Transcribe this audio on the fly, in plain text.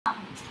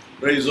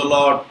Praise the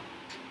Lord.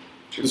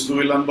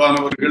 கிறிஸ்துவில்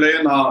அன்பானவர்களே,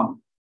 நாம்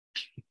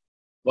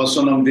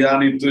வசனம்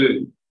தியானித்து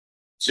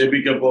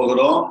ஜெபிக்க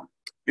போகிறோம்.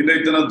 இன்றைய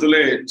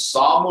தினத்திலே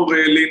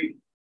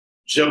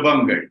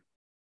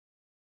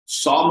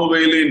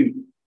சாமுவேலின்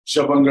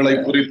ஜெபங்களை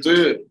குறித்து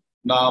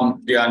நாம்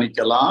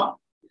தியானிக்கலாம்.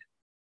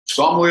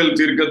 சாமுவேல்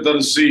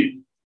தீர்க்கதரிசி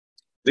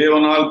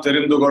தேவனால்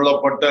தெரிந்து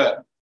கொள்ளப்பட்ட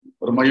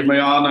ஒரு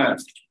மகிமையான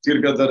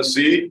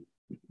தீர்க்கதரிசி,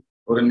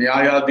 ஒரு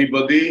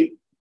நியாயாதிபதி.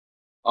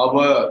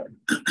 அவர்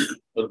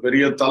ஒரு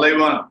பெரிய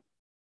தலைவன்,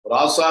 ஒரு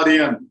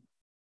ஆசாரியன்,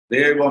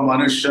 தேவ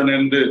மனுஷன்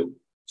என்று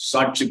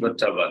சாட்சி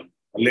பெற்றவர்.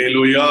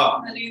 அல்லேலூயா.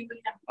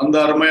 அந்த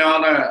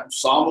அருமையான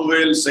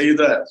சாமுவேல்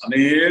செய்த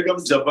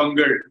அநேகம்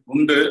ஜெபங்கள்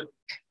உண்டு.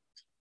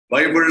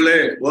 பைபிளிலே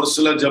ஒரு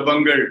சில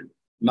ஜெபங்கள்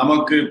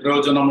நமக்கு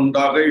பிரயோஜனம்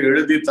உண்டாக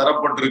எழுதி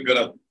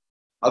தரப்பட்டிருக்கிறது.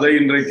 அதை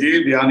இன்றைக்கு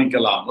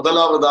தியானிக்கலாம்.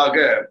 முதலாவதாக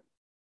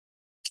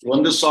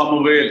 1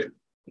 சாமுவேல்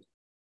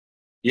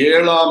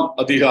 7ஆம்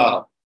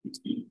அதிகாரம்.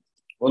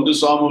 1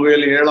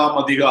 சாமுவேல் 7ஆம்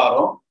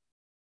அதிகாரம்.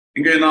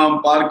 இங்கே நாம்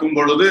பார்க்கும்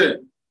பொழுது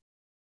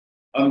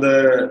அந்த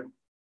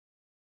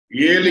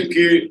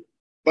ஏலிக்கு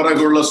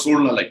பிறகுள்ள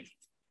சூழ்நிலை.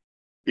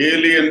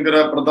 ஏலி என்கிற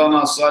பிரதான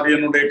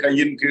ஆசாரியனுடைய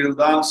கையின்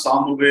கீழ்தான்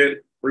சாமுவேல்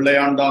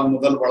பிள்ளையாண்டான்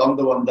முதல்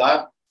வளர்ந்து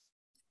வந்தார்.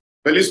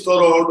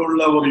 பெலிஸ்தரோடு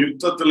உள்ள ஒரு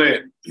யுத்தத்திலே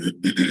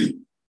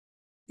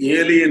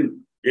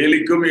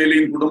ஏலிக்கும்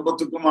ஏலியின்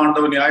குடும்பத்துக்கும்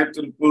ஆண்டவர்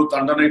நியாயத்திற்கு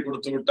தண்டனை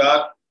கொடுத்து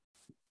விட்டார்.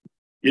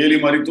 ஏலி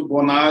மரித்து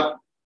போனார்.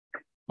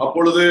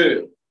 அப்பொழுது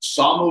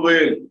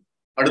சாமுவேல்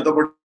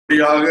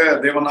அடுத்தபடியாக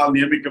தேவனால்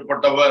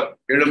நியமிக்கப்பட்டவர்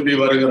எழும்பி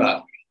வருகிறார்.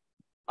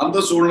 அந்த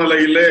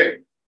சூழ்நிலையிலே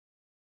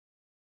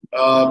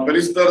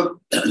பெலிஸ்தர்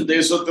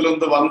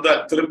தேசத்திலிருந்து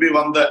திரும்பி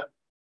வந்த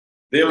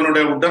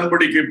தேவனுடைய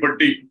உடன்படிக்கை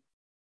பெட்டி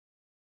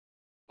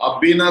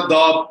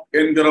அபினதாப்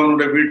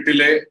என்கிறவனுடைய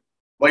வீட்டிலே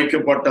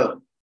வைக்கப்பட்டது.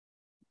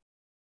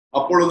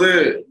 அப்பொழுது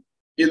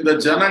இந்த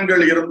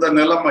ஜனங்கள் இருந்த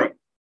நிலைமை,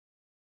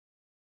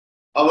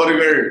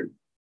 அவர்கள்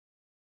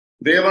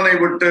தேவனை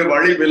விட்டு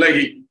வழி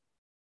விலகி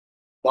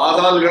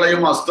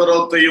பாகால்களையும்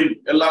அஸ்தரோத்தையும்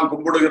எல்லாம்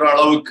கும்பிடுகிற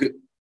அளவுக்கு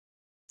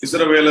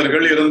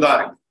இஸ்ரவேலர்கள்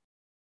இருந்தார்கள்.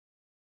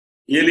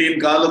 ஏலியின்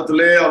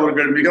காலத்திலே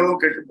அவர்கள் மிகவும்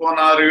கெட்டு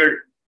போனார்கள்,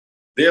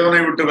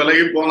 தேவனை விட்டு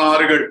விலகி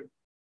போனார்கள்.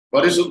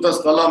 பரிசுத்த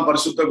ஸ்தலம்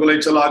பரிசுத்த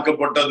குலைச்சல்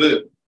ஆக்கப்பட்டது.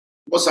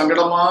 ரொம்ப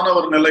சங்கடமான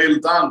ஒரு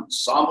நிலையில் தான்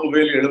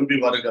சாமுவேல் எழும்பி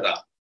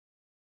வருகிறார்.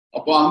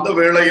 அப்போ அந்த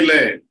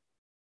வேளையிலே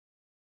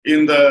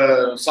இந்த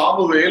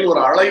சாமுவேல்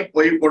ஒரு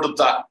அழைப்பை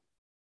கொடுத்தார்.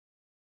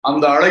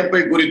 அந்த அழைப்பை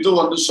குறித்து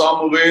 1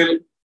 சாமுவேல்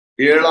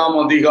 7ஆம்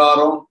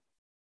அதிகாரம்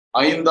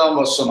 5ஆம்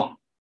வசனம்.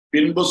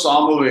 பின்பு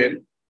சாமுவேல்,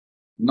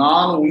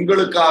 நான்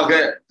உங்களுக்காக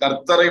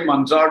கர்த்தரை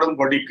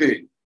மன்றாடும்படிக்கு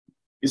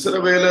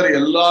இஸ்ரவேலர்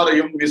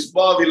எல்லாரையும்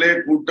மிஸ்பாவிலே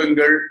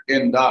கூட்டுங்கள்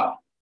என்றார்.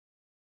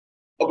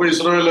 அப்ப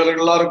இஸ்ரவேலர்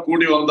எல்லாரும்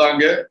கூடி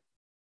வந்தாங்க.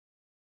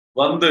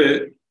 வந்து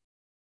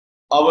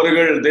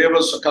அவர்கள்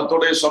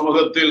கர்த்தருடைய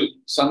சமூகத்தில்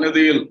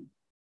சந்நிதியில்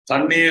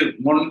தண்ணீர்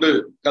மொண்டு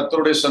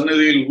கர்த்தருடைய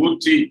சந்நிதியில்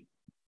ஊற்றி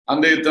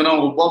அன்றைய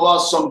தினம்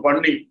உபவாசம்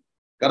பண்ணி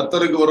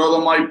கர்த்தருக்கு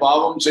விரோதமாய்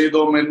பாவம்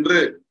செய்தோம் என்று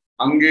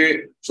அங்கே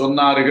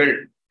சொன்னார்கள்.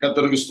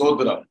 கர்த்தருக்கு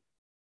ஸ்தோத்திரம்.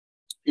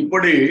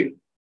 இப்படி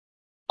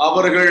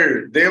அவர்கள்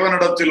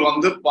தேவனிடத்தில்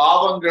வந்து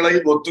பாவங்களை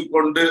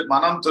ஒத்துக்கொண்டு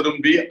மனம்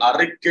திரும்பி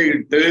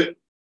அறிக்கையிட்டு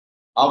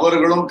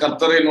அவர்களும்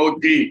கர்த்தரை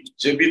நோக்கி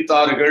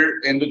ஜெபித்தார்கள்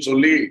என்று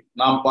சொல்லி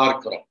நாம்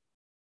பார்க்கிறோம்.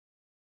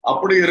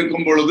 அப்படி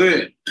இருக்கும் பொழுது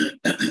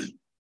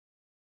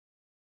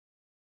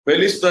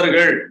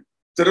பெலிஸ்தர்கள்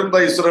திரும்ப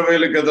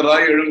இஸ்ரவேலுக்கு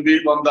எதிராக எழும்பி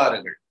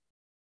வந்தார்கள்.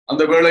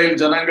 அந்த வேளையில்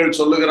ஜனங்கள்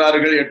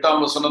சொல்லுகிறார்கள்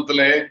 8ஆம்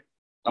வசனத்திலே,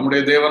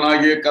 நம்முடைய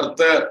தேவனாகிய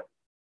கர்த்தர்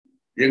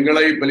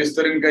எங்களை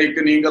பெலிஸ்தரின்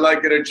கைக்கு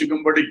நீங்களாக்கி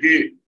ரட்சிக்கும்படிக்கு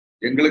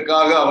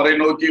எங்களுக்காக அவரை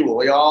நோக்கி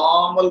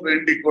ஓயாமல்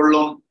வேண்டிக்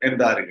கொள்ளும்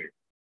என்றார்கள்.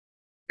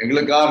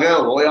 எங்களுக்காக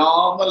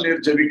ஓயாமல்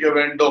நீர் ஜெபிக்க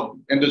வேண்டும்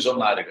என்று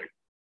சொன்னார்கள்.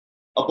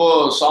 அப்போ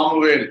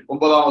சாமுவேல்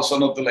 9ஆம்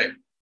வசனத்திலே,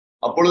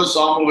 அப்பொழுது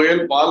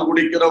சாமுவேல் பால்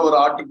குடிக்கிற ஒரு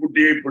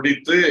ஆட்டுக்குட்டியை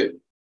பிடித்து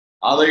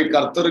அதை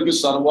கர்த்தருக்கு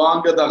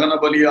சர்வாங்க தகன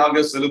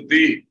பலியாக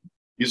செலுத்தி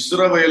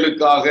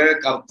இஸ்ரவேலுக்காக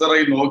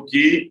கர்த்தரை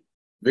நோக்கி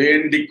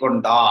வேண்டிக்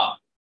கொண்டான்.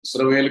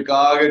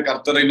 இஸ்ரவேலுக்காக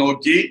கர்த்தரை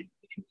நோக்கி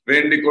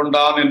வேண்டிக்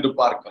கொண்டான் என்று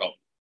பார்க்கிறோம்.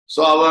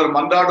 சோ அவர்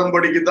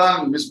மன்றாடும்படிக்கு தான்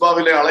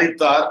மிஸ்பாவிலே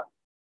அழைத்தார்.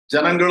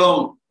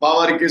 ஜனங்களும்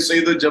பாவரிக்கை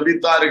செய்து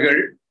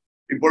ஜபித்தார்கள்.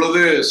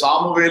 இப்பொழுது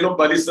சாமுவேலும்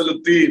பலி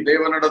செலுத்தி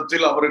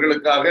தேவனிடத்தில்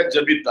அவர்களுக்காக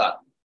ஜபித்தார்.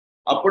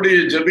 அப்படி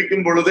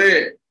ஜபிக்கும் பொழுதே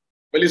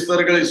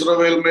பெலிஸ்தர்கள்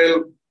இஸ்ரவேல் மேல்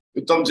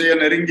யுத்தம் செய்ய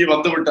நெருங்கி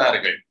வந்து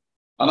விட்டார்கள்.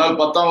 ஆனால்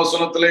 10ஆம்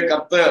வசனத்திலே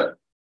கர்த்தர்,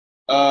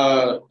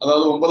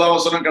 அதாவது 9ஆம்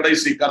வசனம்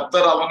கடைசி,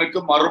 கர்த்தர் அவனுக்கு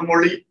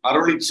மறுமொழி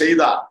அருளி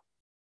செய்தார்.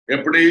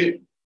 எப்படி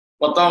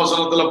 10ஆம்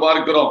வசனத்துல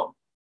பார்க்கிறோம்,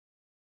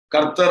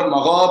 கர்த்தர்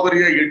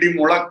மகாபெரிய இடி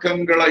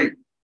முழக்கங்களை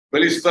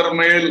பெலிஸ்தர்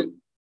மேல்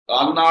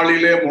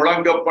அந்நாளிலே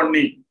முழங்க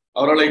பண்ணி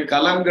அவர்களை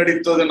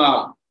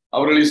கலங்கடித்ததினால்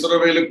அவர்கள்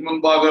இஸ்ரவேலுக்கு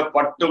முன்பாக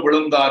பட்டு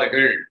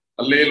விழுந்தார்கள்.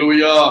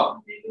 அல்லேலூயா.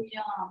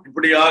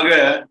 இப்படியாக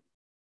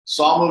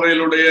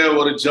சாமுவேலுடைய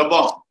ஒரு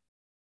ஜெபம்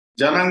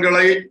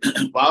ஜனங்களை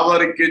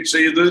பாவரிக்கை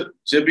செய்து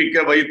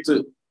ஜெபிக்க வைத்து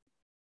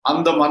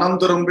அந்த மனம்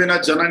திரும்பின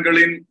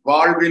ஜனங்களின்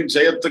வாழ்வின்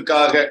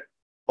ஜெயத்துக்காக,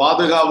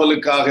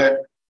 பாதுகாவலுக்காக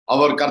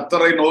அவர்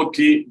கர்த்தரை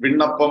நோக்கி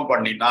விண்ணப்பம்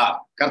பண்ணினார்.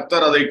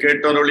 கர்த்தர் அதை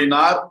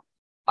கேட்டருளினார்.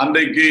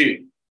 அன்றைக்கு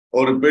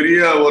ஒரு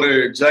பெரிய ஒரு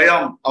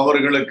ஜெயம்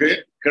அவர்களுக்கு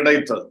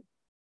கிடைத்தது.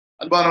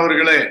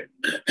 அன்பானவர்களே,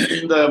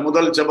 இந்த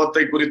முதல்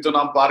ஜெபத்தை குறித்து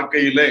நாம்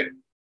பார்க்கையிலே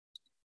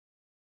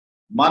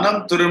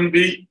மனம்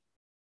திரும்பி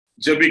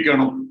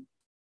ஜெபிக்கணும்,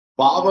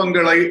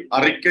 பாவங்களை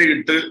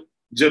அறிக்கையிட்டு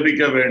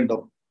ஜெபிக்க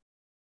வேண்டும்.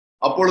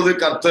 அப்பொழுது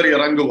கர்த்தர்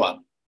இறங்குவார்.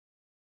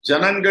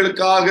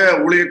 ஜனங்களுக்காக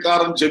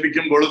ஊழியக்காரன்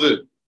ஜெபிக்கும் பொழுது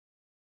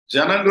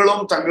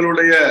ஜனங்களும்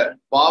தங்களுடைய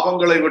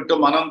பாவங்களை விட்டு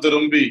மனம்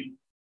திரும்பி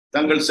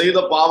தங்கள் செய்த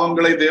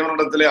பாவங்களை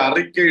தேவனிடத்திலே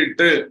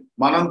அறிக்கையிட்டு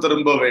மனம்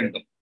திரும்ப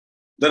வேண்டும்.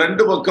 இந்த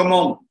ரெண்டு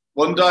பக்கமும்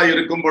ஒன்றாய்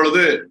இருக்கும்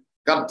பொழுது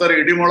கர்த்தர்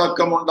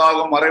இடிமுழக்கம்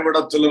உண்டாகும்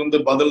மறைவிடத்திலிருந்து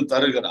பதில்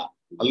தருகிறார்.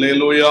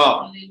 அல்லேலூயா.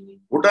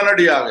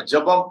 உடனடியாக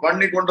ஜெபம்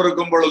பண்ணி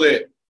கொண்டிருக்கும் பொழுதே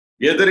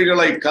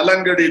எதிரிகளை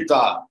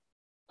கலங்கடித்தார்.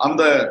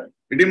 அந்த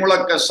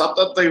இடிமுழக்க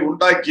சத்தத்தை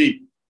உண்டாக்கி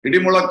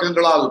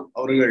இடிமுழக்கங்களால்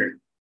அவர்கள்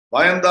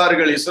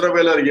பயந்தார்கள்.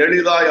 இஸ்ரவேலர்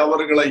எளிதாய்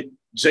அவர்களை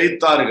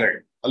ஜெயித்தார்கள்.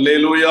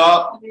 அல்லேலூயா.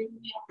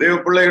 தேவ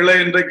பிள்ளைகளே,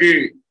 இன்றைக்கு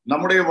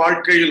நம்முடைய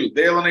வாழ்க்கையில்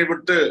தேவனை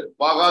விட்டு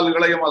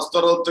பாகால்களையும்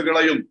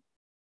அஸ்தரோத்துகளையும்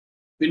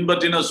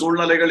பின்பற்றின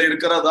சூழ்நிலைகள்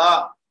இருக்கிறதா?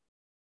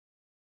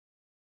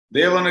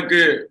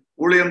 தேவனுக்கு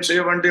ஊழியம்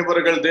செய்ய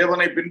வேண்டியவர்கள்,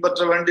 தேவனை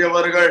பின்பற்ற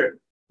வேண்டியவர்கள்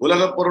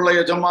உலகப் பொருளை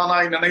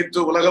எஜமானாய் நினைத்து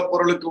உலகப்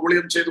பொருளுக்கு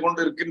ஊழியம் செய்து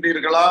கொண்டு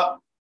இருக்கின்றீர்களா?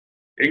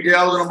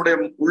 எங்கேயாவது நம்முடைய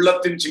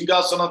உள்ளத்தின்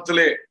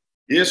சிங்காசனத்திலே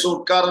இயேசு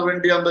உட்கார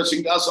வேண்டிய அந்த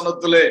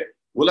சிங்காசனத்திலே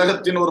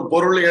உலகத்தின் ஒரு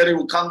பொருள் ஏறி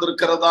உட்கார்ந்து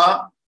இருக்கிறதா?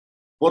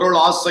 பொருள்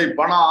ஆசை,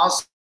 பண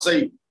ஆசை,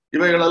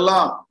 இவைகள்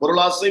எல்லாம்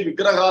பொருளாசை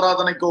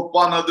விக்கிரகாராதனைக்கு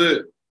ஒப்பானது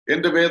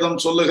என்று வேதம்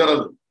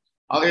சொல்லுகிறது.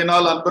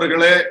 ஆகையினால்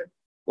அன்பர்களே,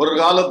 ஒரு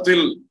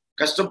காலத்தில்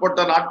கஷ்டப்பட்ட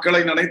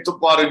நாட்களை நினைத்து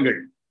பாருங்கள்.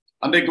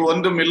 அன்றைக்கு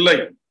ஒன்றும் இல்லை.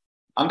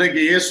 அன்றைக்கு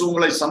இயேசு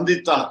உங்களை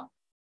சந்தித்தார்.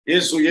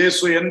 இயேசு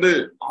இயேசு என்று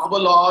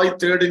ஆவலாய்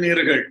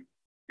தேடினீர்கள்.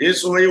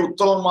 இயேசுவை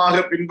உத்தமமாக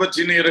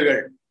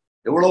பின்பற்றினீர்கள்.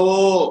 எவ்வளவோ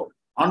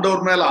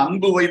ஆண்டவர் மேல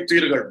அன்பு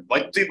வைத்தீர்கள்,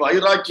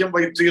 வைராக்கியம்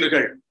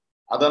வைத்தீர்கள்.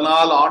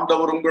 அதனால்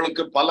ஆண்டவர்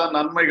உங்களுக்கு பல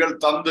நன்மைகள்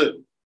தந்து,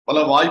 பல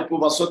வாய்ப்பு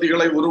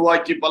வசதிகளை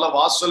உருவாக்கி, பல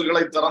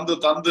வாசல்களை திறந்து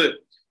தந்து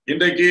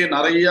இன்றைக்கு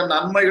நிறைய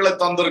நன்மைகளை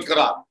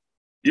தந்திருக்கிறார்.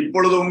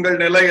 இப்பொழுது உங்கள்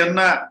நிலை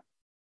என்ன?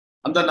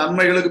 அந்த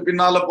நன்மைகளுக்கு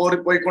பின்னால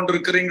போய்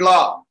கொண்டிருக்கிறீங்களா?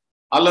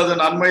 அல்லது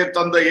நன்மையை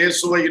தந்த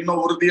இயேசுவை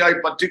இன்னும்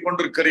உறுதியாய் பற்றி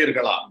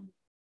கொண்டிருக்கிறீர்களா?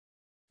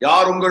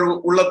 யார் உங்கள்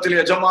உள்ளத்தில்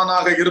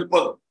எஜமானாக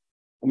இருப்பது?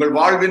 உங்கள்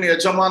வாழ்வின்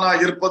எஜமானா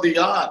இருப்பது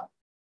யார்?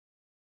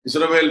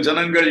 இஸ்ரவேல்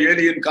ஜனங்கள்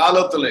ஏலியின்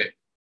காலத்திலே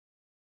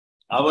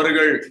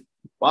அவர்கள்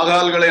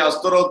பாகால்களை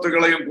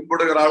அஸ்தரோத்துகளையும்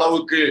கும்பிடுகிற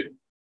அளவுக்கு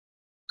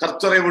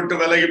கர்த்தரை விட்டு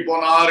விலகி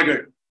போனார்கள்.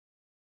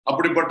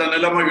 அப்படிப்பட்ட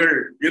நிலைமைகள்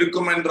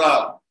இருக்கும்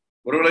என்றால்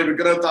ஒருவேளை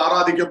விக்கிரகத்தை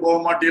ஆராதிக்க போக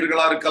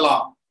மாட்டீர்களா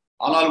இருக்கலாம்.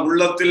 ஆனால்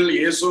உள்ளத்தில்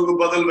இயேசுக்கு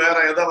பதில் வேற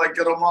எதை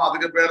வைக்கிறோமோ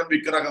அதுக்கு பேரும்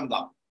விக்கிரகம்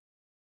தான்.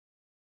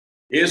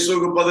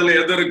 இயேசுக்கு பதில்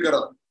எது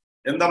இருக்கிறது?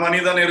 எந்த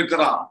மனிதன்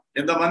இருக்கிறான்?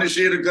 எந்த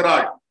மனுஷி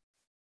இருக்கிறாள்?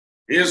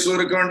 இயேசு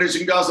இருக்க வேண்டிய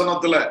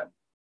சிங்காசனத்துல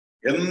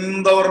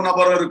எந்த ஒரு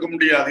நபரும் இருக்க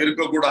முடியாது,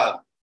 இருக்கக்கூடாது.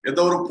 எந்த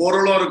ஒரு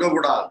பொருளும்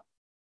இருக்கக்கூடாது.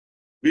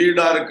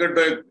 வீடா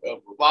இருக்கட்டும்,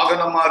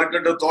 வாகனமா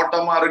இருக்கட்டும்,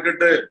 தோட்டமா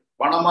இருக்கட்டும்,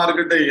 பணமா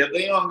இருக்கட்டும்,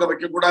 எதையும் அங்க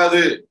வைக்க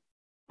கூடாது.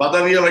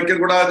 பதவிய வைக்க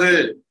கூடாது.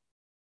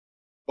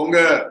 உங்க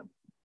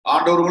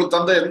ஆண்டவர் உங்களுக்கு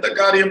தந்த எந்த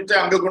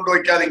காரியத்தையும் அங்க கொண்டு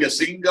வைக்காதீங்க.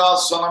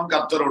 சிங்காசனம்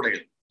கர்த்தருடைய.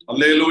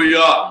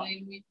 அல்லேலூயா.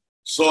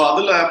 சோ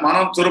அதுல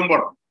மனம்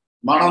திரும்பணும்,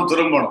 மனம்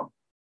திரும்பணும்.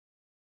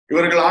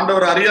 இவர்கள்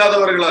ஆண்டவர்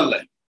அறியாதவர்கள் அல்ல,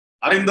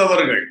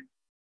 அறிந்தவர்கள்.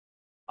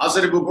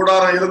 ஆசரிப்பு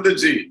கூடாரம்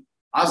இருந்துச்சு,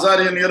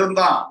 ஆசாரியன்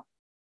இருந்தான்,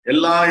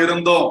 எல்லாம்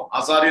இருந்தோம்.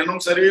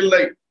 ஆசாரியனும்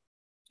சரியில்லை.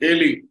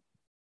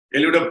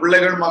 எலியுடைய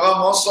பிள்ளைகள் மகா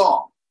மோசம்,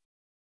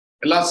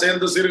 எல்லாம்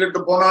சேர்ந்து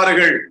சீர்கெட்டு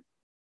போனார்கள்.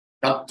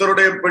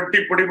 கர்த்தருடைய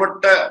பெட்டி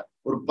பிடிபட்ட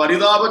ஒரு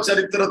பரிதாப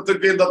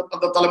சரித்திரத்துக்கு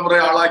அந்த தலைமுறை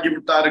ஆளாகி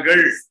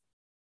விட்டார்கள்.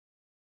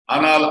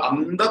 ஆனால்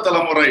அந்த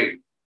தலைமுறை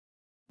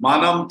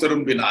மனம்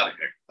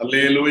திரும்பினார்கள்.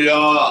 அல்லேலூயா.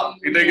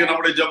 இன்றைக்கு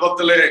நம்முடைய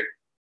ஜெபத்திலே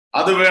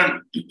அது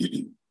வேணும்.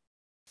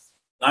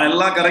 நான்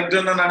எல்லாம்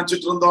கரெக்ட்னு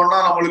நினைச்சிட்டு இருந்தோம்னா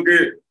நம்மளுக்கு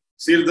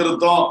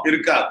சீர்திருத்தம்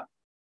இருக்காது.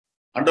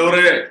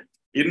 ஆண்டவரே,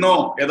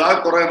 இன்னும் ஏதாவது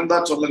குறை இருந்தா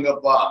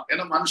சொல்லுங்கப்பா.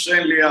 ஏன்னா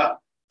மனுஷன் இல்லையா?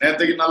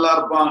 நேத்தைக்கு நல்லா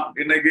இருப்பான்,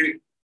 இன்னைக்கு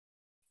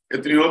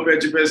எத்தனையோ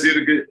பேச்சு பேசி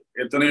இருக்கு,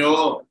 எத்தனையோ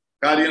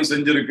காரியம்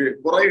செஞ்சிருக்கு,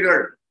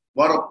 குறைகள்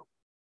வரும்.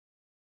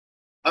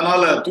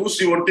 அதனால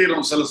தூசி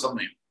ஒட்டிடும் சில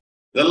சமயம்.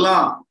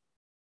 இதெல்லாம்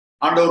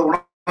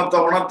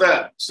ஆண்டவர் உணர்த்த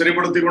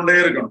சரிப்படுத்தி கொண்டே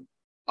இருக்கணும்.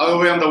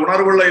 ஆகவே அந்த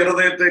உணர்வுள்ள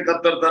இருதயத்தை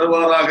கர்த்தர்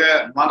தருவாராக.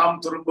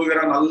 மனம் திரும்புகிற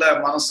நல்ல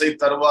மனசை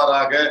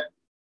தருவாராக.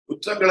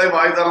 குற்றங்களை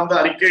வாய் திறந்து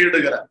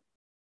அறிக்கையிடுகிற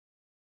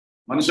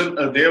மனுஷன்,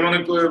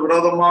 தேவனுக்கு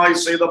விரோதமாய்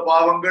செய்த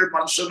பாவங்கள்,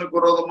 மனுஷனுக்கு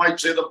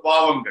விரோதமாய் செய்த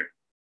பாவங்கள்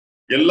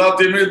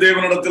எல்லாத்தையுமே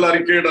தேவனிடத்தில்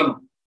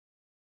அறிக்கையிடணும்.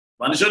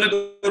 மனுஷனுக்கு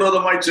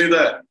விரோதமாய் செய்த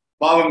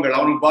பாவங்கள்,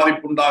 அவனுக்கு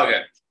பாதிப்புண்டாக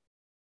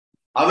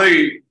அதை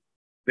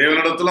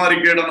தேவனிடத்திலும்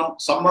அறிக்கையிடணும்,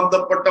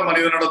 சம்பந்தப்பட்ட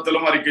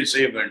மனிதனிடத்திலும் அறிக்கை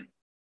செய்ய வேண்டும்.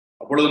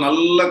 அப்பொழுது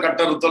நல்ல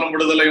கட்டறுத்தலும்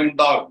விடுதலை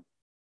உண்டாகும்.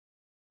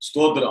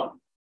 ஸ்தோத்திரம்.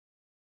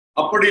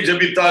 அப்படி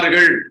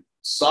ஜெபித்தார்கள்.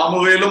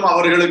 சாமுவேலும்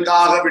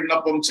அவர்களுக்காக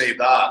விண்ணப்பம்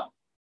செய்தார்.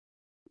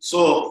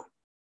 சோ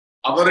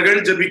அவர்கள்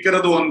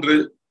ஜெபிக்கிறது ஒன்று,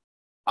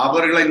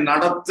 அவர்களை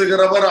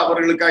நடத்துகிறவர்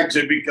அவர்களுக்காய்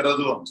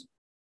ஜெபிக்கிறது ஒன்று.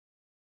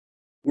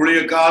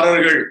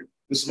 ஊழியக்காரர்கள்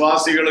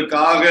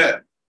விசுவாசிகளுக்காக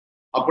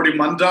அப்படி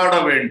மன்றாட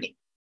வேண்டும்.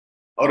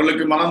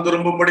 அவர்களுக்கு மனம்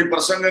திரும்பும்படி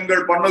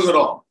பிரசங்கங்கள்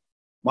பண்ணுகிறோம்.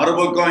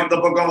 மறுபக்கம் இந்த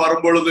பக்கம்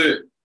வரும் பொழுது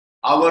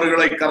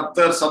அவர்களை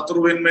கர்த்தர்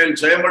சத்ருவின் மேல்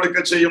ஜெயமெடுக்க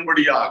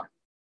செய்யும்படியாக,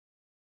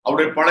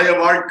 அவருடைய பழைய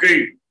வாழ்க்கை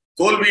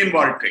தோல்வியின்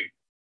வாழ்க்கை,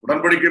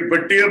 உடன்படிக்கை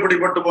பெட்டியே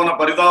பிடிபட்டு போன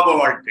பரிதாப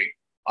வாழ்க்கை,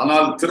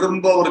 ஆனால்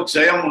திரும்ப ஒரு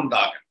ஜெயம்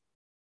உண்டாக.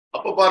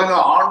 அப்ப பாருங்க,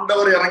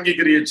 ஆண்டவர் இறங்கி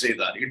கிரியை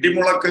செய்தார்.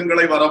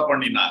 இடிமுழக்கங்களை வர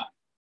பண்ணினார்.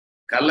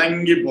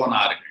 கலங்கி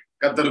போனார்கள்.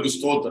 கர்த்தருக்கு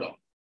ஸ்தோத்திரம்.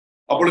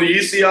 அப்பொழுது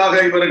ஈஸியாக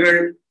இவர்கள்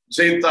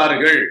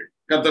ஜெயித்தார்கள்.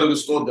 கர்த்தருக்கு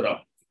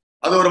ஸ்தோத்திரம்.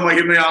 அது ஒரு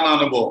மகிமையான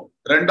அனுபவம்.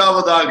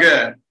 இரண்டாவதாக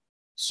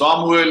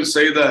சாமுவேல்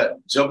செய்த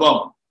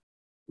ஜெபம்.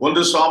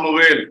 1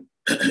 சாமுவேல்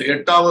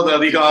 8வது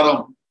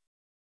அதிகாரம்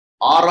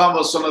 6ஆம்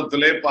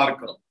வசனத்திலே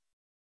பார்க்கிறோம்.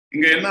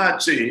 இங்க என்ன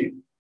ஆச்சு?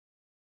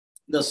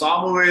 இந்த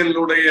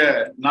சாமுவேலுடைய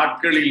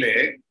நாட்களிலே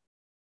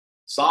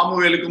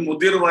சாமுவேலுக்கு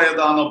முதிர்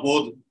வயதான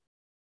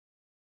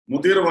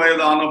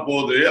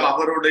போது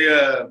அவருடைய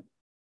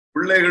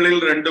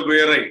பிள்ளைகளில் 2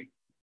 பேரை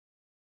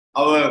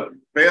அவர்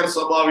பெயர்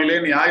சபாவிலே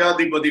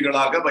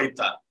நியாயாதிபதிகளாக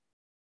வைத்தார்.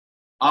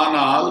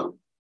 ஆனால்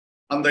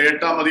அந்த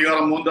 8ஆம்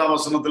அதிகாரம் 3ஆம்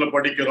வசனத்துல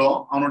படிக்கிறோம்,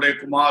 அவனுடைய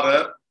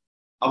குமாரர்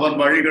அவன்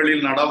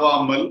வழிகளில்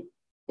நடவாமல்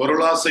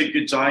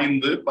பொருளாசைக்கு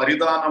சாய்ந்து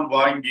பரிதானம்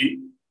வாங்கி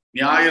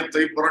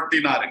நியாயத்தை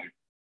புரட்டினார்கள்.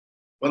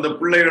 அந்த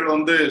பிள்ளைகள்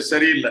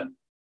சரியில்லை.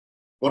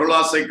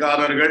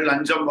 பொருளாசைக்காரர்கள்,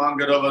 லஞ்சம்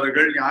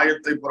வாங்குறவர்கள்,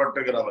 நியாயத்தை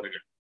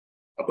புரட்டுகிறவர்கள்.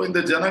 அப்ப இந்த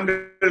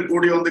ஜனங்கள்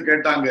கூடி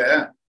கேட்டாங்க,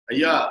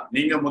 ஐயா,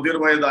 நீங்க முதிர்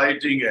வயது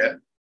ஆயிட்டீங்க,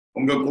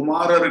 உங்க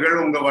குமாரர்கள்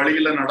உங்க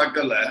வழியில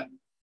நடக்கல,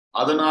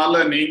 அதனால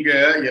நீங்க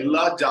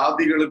எல்லா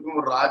ஜாதிகளுக்கும்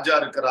ஒரு ராஜா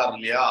இருக்கிறார்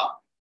இல்லையா,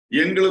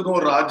 எங்களுக்கும்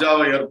ஒரு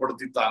ராஜாவை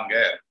ஏற்படுத்தித்தாங்க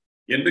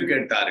என்று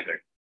கேட்டார்கள்.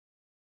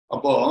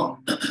 அப்போ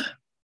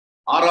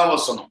 6ஆம்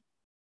வசனம்,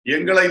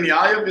 எங்களை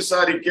நியாயம்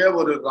விசாரிக்க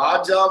ஒரு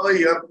ராஜாவை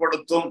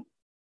ஏற்படுத்தும்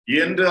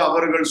என்று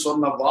அவர்கள்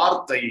சொன்ன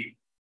வார்த்தை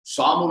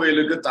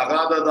சாமுவேலுக்கு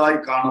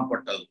தகாததாய்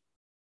காணப்பட்டது.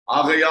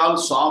 ஆகையால்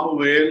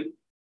சாமுவேல்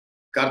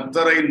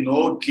கர்த்தரை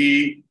நோக்கி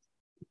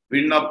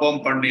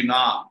விண்ணப்பம்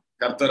பண்ணினான்.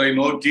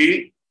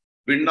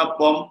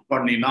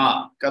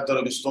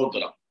 கர்த்தருக்கு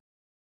ஸ்தோத்திரம்.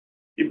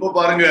 இப்ப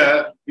பாருங்க,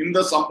 இந்த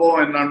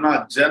சம்பவம் என்னன்னா,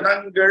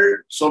 ஜனங்கள்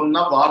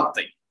சொன்ன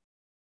வார்த்தை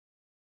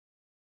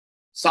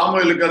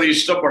சாமுவேலுக்கு அது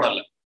இஷ்டப்படல.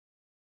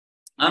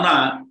 ஆனா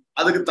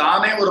அதுக்கு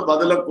தானே ஒரு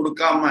பதில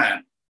கொடுக்காம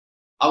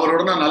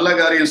அவருடனே நல்ல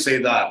காரியம்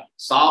செய்தார்.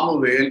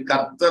 சாமுவேல்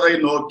கர்த்தரை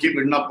நோக்கி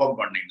விண்ணப்பம்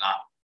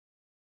பண்ணினார்.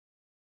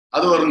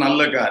 அது ஒரு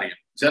நல்ல காரியம்.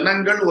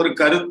 ஜனங்கள் ஒரு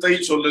கருத்தை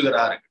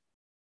சொல்லுகிறார்கள்.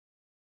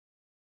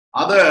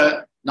 அத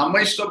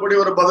நம்ம இஷ்டப்படி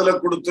ஒரு பதில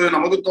கொடுத்து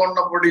நமக்கு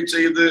தோன்றபடி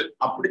செய்து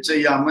அப்படி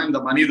செய்யாம இந்த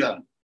மனிதன்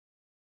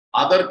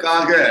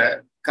அதற்காக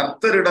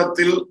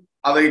கர்த்தரிடத்தில்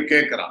அதை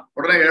கேட்கிறான்.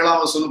 உடனே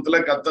 7ஆம் வசனத்துல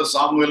கர்த்தர்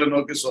சாமுவேலை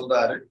நோக்கி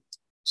சொல்றாரு,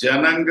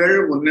 ஜனங்கள்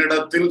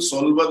உன்னிடத்தில்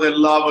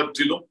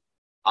சொல்வதெல்லாவற்றிலும்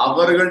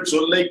அவர்கள்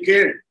சொல்லை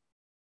கேள்.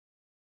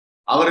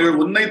 அவர்கள்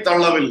உன்னை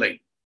தள்ளவில்லை,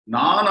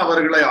 நான்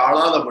அவர்களை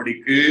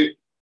ஆளாதபடிக்கு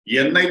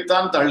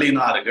என்னைத்தான்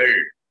தள்ளினார்கள்.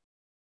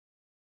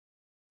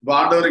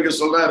 ஆண்டவர் இங்க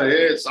சொல்றாரு,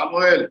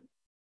 சாமுவேல்,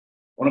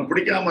 உனக்கு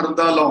பிடிக்காம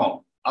இருந்தாலும்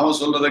அவன்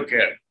சொல்றதை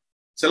கேள்.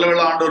 சில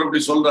வேளை ஆண்டவர்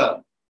இப்படி சொல்றாரு.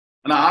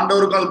 ஆனா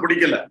ஆண்டவருக்கும் அது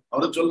பிடிக்கல.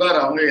 அவரு சொல்றாரு,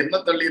 அவங்க என்ன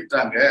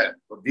தள்ளிட்டாங்க,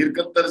 ஒரு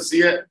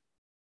தீர்க்கதரிசிய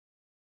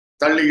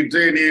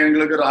தள்ளிக்கிட்டு நீ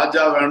எங்களுக்கு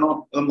ராஜா வேணும்,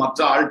 அது மற்ற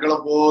ஆட்களை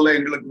போல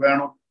எங்களுக்கு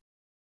வேணும்.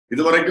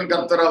 இதுவரைக்கும்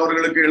கர்த்தர்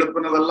அவர்களுக்கு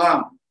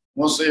எழுப்பினதெல்லாம்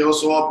மோசே,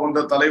 யோசுவா போன்ற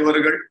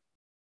தலைவர்கள்,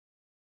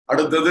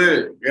 அடுத்தது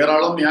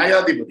ஏராளம்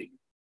நியாயாதிபதி.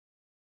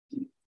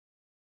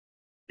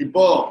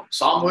 இப்போ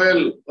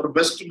சாமுவேல் ஒரு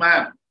பெஸ்ட்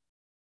மேன்.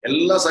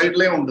 எல்லா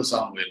சைட்லயும் உண்டு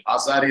சாமுவேல்.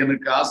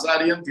 ஆசாரியனுக்கு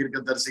ஆசாரியன்,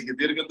 தீர்க்கதரிசிக்கு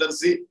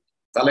தீர்க்கதரிசி,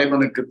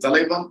 தலைவனுக்கு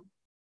தலைவன்,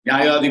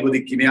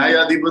 நியாயாதிபதிக்கு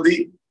நியாயாதிபதி,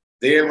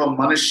 தேவ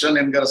மனுஷன்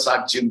என்கிற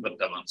சாட்சியம்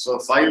பெற்றவன். So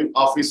 5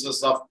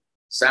 officers of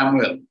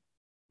Samuel.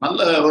 நல்ல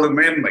ஒரு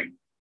மேன்மை.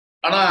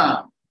 ஆனா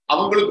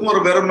அவங்களுக்கும்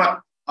ஒரு வெறுமை.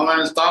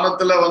 அவன்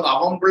ஸ்தானத்துல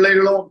அவன்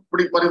பிள்ளைகளும்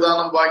இப்படி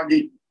பரிதானம் வாங்கி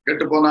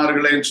கெட்டு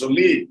போனார்களேன்னு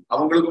சொல்லி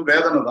அவங்களுக்கும்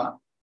வேதனை தான்.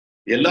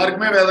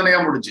 எல்லாருக்குமே வேதனையா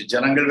முடிச்சு.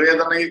 ஜனங்கள்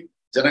வேதனை,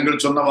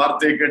 ஜனங்கள் சொன்ன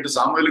வார்த்தையை கேட்டு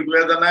சாமுவேலுக்கு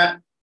வேதனை,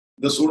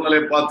 இந்த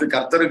சூழ்நிலையை பார்த்து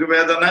கர்த்தருக்கு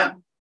வேதனை.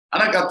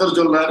 ஆனா கர்த்தர்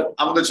சொல்றாரு,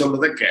 அவங்க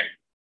சொல்றதை கேள்.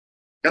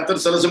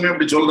 கர்த்தர் சில சமயம்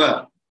இப்படி சொல்றார்.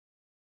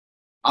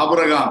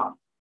 ஆபிரகாம்,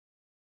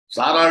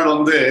 சாராள்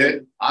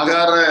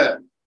ஆகார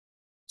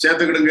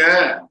சேர்த்துக்கிடுங்க,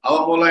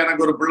 அவன் மூலம்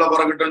எனக்கு ஒரு பிள்ளை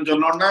பிறக்கட்டும்னு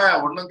சொன்னோன்னே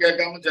ஒன்னும்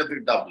கேட்காம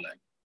சேர்த்துக்கிட்டாப்புல.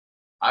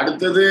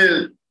 அடுத்தது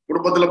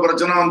குடும்பத்துல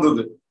பிரச்சனை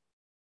வந்தது.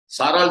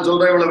 சாராள்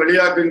சொல்ற, இவளை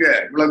வெளியாக்குங்க,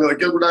 இவளை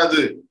வைக்க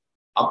கூடாது.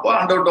 அப்ப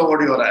ஆண்டவர்கிட்ட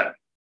ஓடி வர.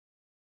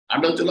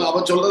 ஆண்டவர் சொல்ல,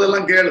 அவ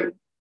சொல்றதெல்லாம் கேளு.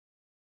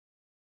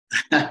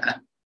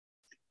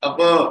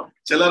 அப்போ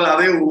சிலர்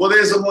அதை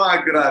உபதேசமா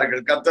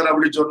ஆக்குறார்கள். கர்த்தர்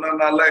அப்படி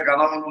சொன்னதுனால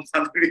கணவனும்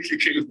மனைவிக்கு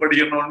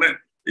கீழ்ப்படியணும்னு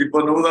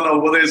இப்ப நூதன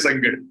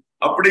உபதேசங்கள்.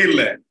 அப்படி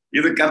இல்லை,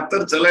 இது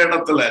கர்த்தர் சில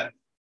இடத்துல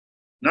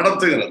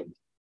நடத்துகிறது.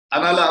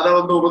 அதனால அதை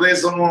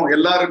உபதேசமும்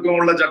எல்லாருக்கும்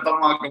உள்ள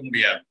சட்டமாக்க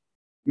முடியாது.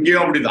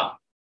 இங்கேயும் அப்படிதான்.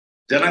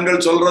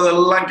 ஜனங்கள்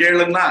சொல்றதெல்லாம்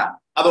கேளுன்னா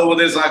அதை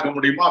உபதேசம் ஆக்க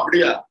முடியுமா?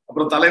 அப்படியா?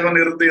 அப்புறம் தலைவன்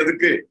இருந்து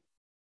எதுக்கு?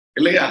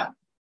 இல்லையா?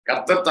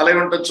 கர்த்தர்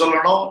தலைவன்கிட்ட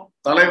சொல்லணும்,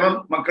 தலைவன்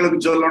மக்களுக்கு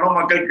சொல்லணும்,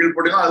 மக்கள்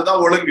கீழ்ப்படியணும்,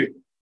 அதுதான் ஒழுங்கு.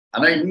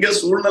 ஆனா இங்க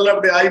சூழ்நிலை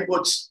அப்படி ஆகி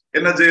போச்சு,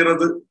 என்ன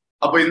செய்யறது?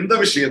 அப்ப இந்த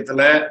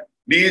விஷயத்துல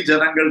நீ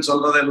ஜனங்கள்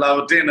சொல்றது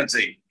எல்லாவற்றையும் என்ன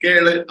செய்,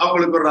 கேளு,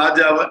 அவங்களுக்கு ஒரு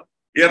ராஜாவை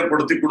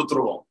ஏற்படுத்தி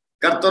கொடுத்துருவோம்.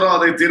 கர்த்தரும்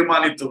அதை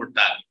தீர்மானித்து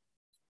விட்டார்.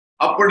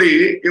 அப்படி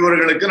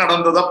இவர்களுக்கு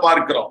நடந்ததை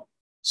பார்க்கிறோம்.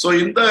 சோ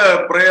இந்த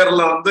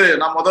பிரேயர்ல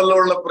நான் முதல்ல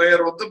உள்ள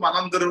பிரேயர்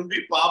மனம் திரும்பி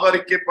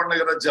பாவரிக்கை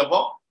பண்ணுகிற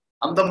ஜெபம்,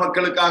 அந்த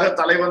மக்களுக்காக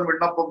தலைவன்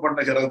விண்ணப்பம்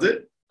பண்ணுகிறது,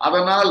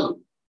 அதனால்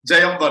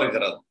ஜெயம்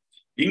வருகிறது.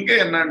 இங்க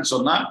என்னன்னு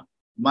சொன்னா,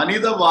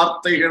 மனித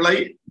வார்த்தைகளை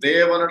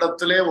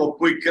தேவனிடத்திலே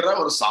ஒப்புவிக்கிற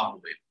ஒரு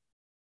சாமுவேல்.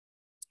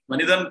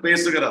 மனிதன்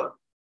பேசுகிறார்,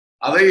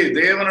 அதை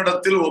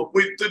தேவனிடத்தில்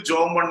ஒப்புவித்து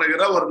ஜெபம்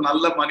பண்ணுகிற ஒரு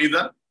நல்ல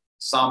மனிதன்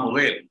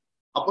சாமுவேல்.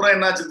 அப்புறம்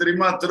என்னாச்சு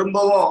தெரியுமா?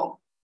 திரும்பவும்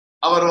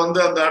அவர் அந்த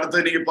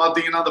அடுத்து நீங்க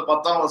பாத்தீங்கன்னா அந்த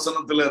 10ஆம்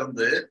வசனத்துல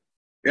இருந்து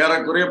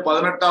ஏறக்குறைய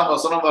 18ஆம்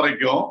வசனம்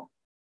வரைக்கும்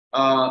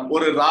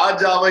ஒரு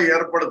ராஜாவை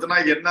ஏற்படுத்தினா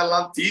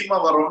என்னெல்லாம் தீமை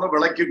வரும்னு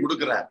விளக்கி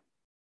கொடுக்கிறார்.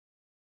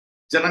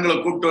 ஜனங்களை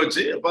கூப்பிட்டு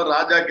வச்சு, அப்ப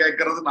ராஜா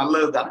கேட்கறது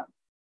நல்லதுதான்,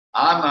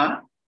 ஆனா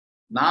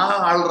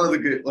நான்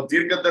ஆள்றதுக்கு ஒரு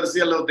தீர்க்கதரிசி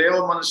அல்லது தேவ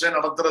மனுஷன்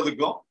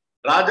நடத்துறதுக்கும்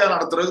ராஜா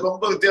நடத்துறதுக்கு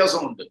ரொம்ப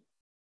வித்தியாசம் உண்டு.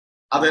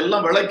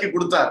 அதெல்லாம் விளக்கி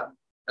கொடுத்தார்,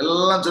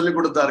 எல்லாம் சொல்லி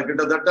கொடுத்தாரு.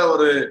 கிட்டத்தட்ட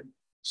ஒரு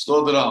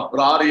ஸ்தோத்திரம்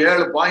ஒரு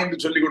 6-7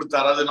 பாயிண்ட் சொல்லி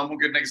கொடுத்தாரு. அது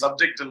நமக்கு இன்னைக்கு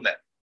சப்ஜெக்ட் இல்லை.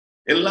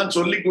 எல்லாம்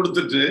சொல்லி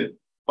கொடுத்துட்டு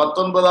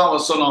 19ஆம்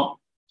வசனம்,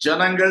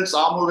 ஜனங்கள்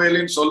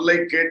சாமுவேலின் சொல்லை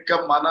கேட்க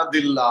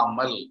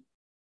மனதில்லாமல்,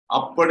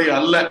 அப்படி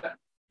அல்ல,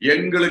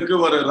 எங்களுக்கு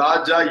ஒரு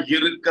ராஜா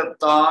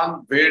இருக்கத்தான்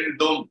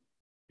வேண்டும்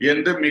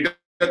என்று மிக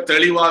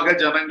தெளிவாக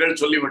ஜனங்கள்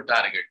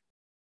சொல்லிவிட்டார்கள்.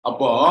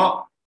 அப்போ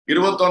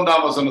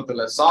 21ஆம்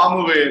வசனத்துல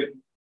சாமுவேல்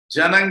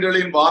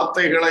ஜனங்களின்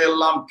வார்த்தைகளை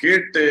எல்லாம்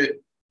கேட்டு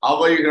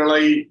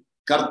அவைகளை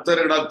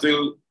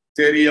கர்த்தரிடத்தில்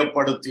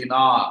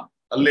தெரியப்படுத்தினார்.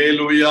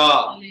 அல்லேலூயா.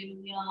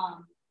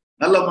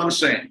 நல்ல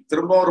மனுஷன்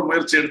திரும்ப ஒரு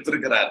முயற்சி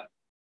எடுத்திருக்கிறார்.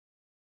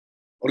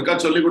 ஒருக்கா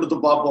சொல்லி கொடுத்து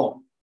பார்ப்போம்.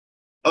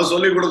 அவர்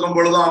சொல்லி கொடுக்கும்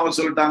பொழுதும் அவங்க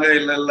சொல்லிட்டாங்க,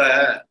 இல்ல இல்ல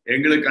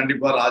எங்களுக்கு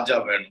கண்டிப்பா ராஜா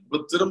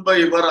வேணும். திரும்ப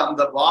இவர்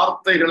அந்த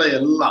வார்த்தைகளை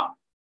எல்லாம்,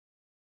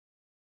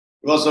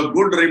 was a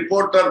good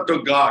reporter to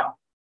God.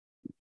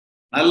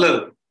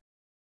 நல்லது,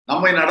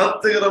 நம்மை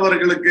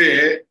நடத்துகிறவர்களுக்கு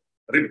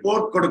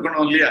ரிப்போர்ட்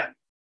கொடுக்கணும் இல்லையா,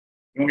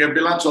 இவங்க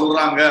எப்படிலாம்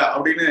சொல்றாங்க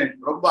அப்படின்னு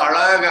ரொம்ப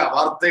அழகா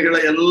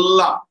வார்த்தைகளை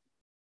எல்லாம்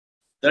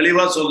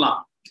தெளிவா சொல்லலாம்.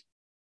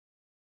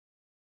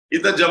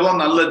 இந்த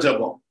ஜபம் நல்ல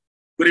ஜபம்.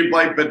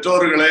 குறிப்பாய்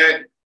பெற்றோர்களே,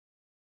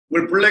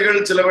 உங்கள்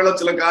பிள்ளைகள் சில வேளை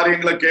சில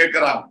காரியங்களை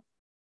கேட்கிறாங்க,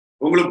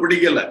 உங்களுக்கு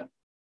பிடிக்கல,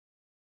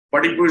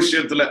 படிப்பு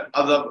விஷயத்துல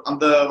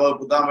அந்த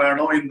வகுப்பு தான்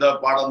வேணும், இந்த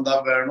பாடம்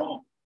தான் வேணும்,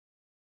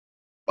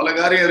 பல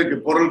காரியம் இருக்கு,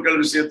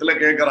 பொருட்கள் விஷயத்துல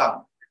கேட்கிறாங்க.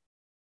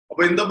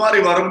 அப்ப இந்த மாதிரி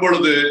வரும்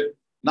பொழுது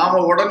நாம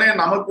உடனே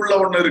நமக்குள்ள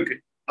ஒண்ணு இருக்கு,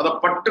 அதை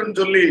பட்டுன்னு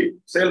சொல்லி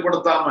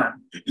செயல்படுத்தாம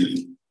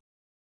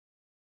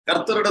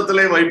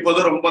கர்த்தரிடத்திலே வைப்பது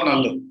ரொம்ப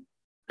நல்லது.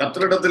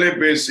 கர்த்தரிடத்திலே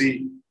பேசி,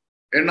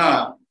 ஏன்னா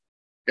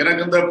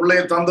எனக்கு இந்த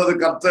பிள்ளையை தந்தது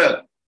கர்த்தர்,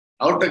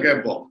 அவர்கிட்ட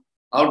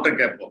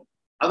கேட்போம்,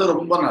 அது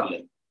ரொம்ப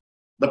நல்லது.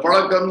 இந்த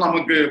பழக்கம்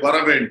நமக்கு வர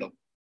வேண்டும்.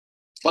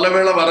 பல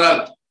வேளை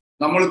வராது,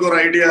 நம்மளுக்கு ஒரு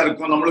ஐடியா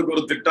இருக்கும், நம்மளுக்கு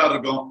ஒரு திட்டம்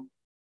இருக்கும்,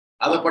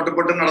 அதை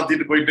பட்டு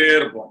நடத்திட்டு போயிட்டே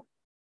இருப்போம்.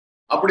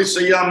 அப்படி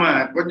செய்யாம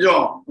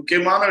கொஞ்சம்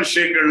முக்கியமான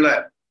விஷயங்கள்ல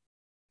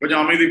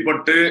கொஞ்சம்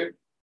அமைதிப்பட்டு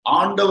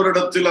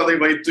ஆண்டவரிடத்தில் அதை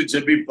வைத்து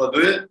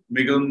ஜெபிப்பது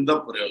மிகுந்த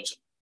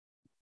பிரயோஜனம்.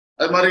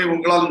 அது மாதிரி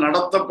உங்களால்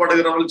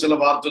நடத்தப்படுகிறவர்கள் சில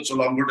வார்த்தை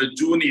சொல்லுவாங்க, உங்களுடைய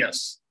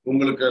ஜூனியர்ஸ்,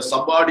 உங்களுக்கு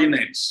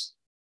சபார்டினேட்ஸ்,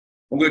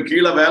 உங்க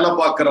கீழே வேலை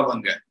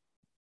பார்க்கிறவங்க,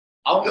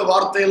 அவங்க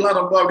வார்த்தையெல்லாம்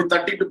ரொம்ப அப்படி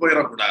தட்டிட்டு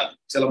போயிடக்கூடாது.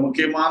 சில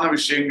முக்கியமான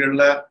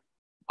விஷயங்கள்ல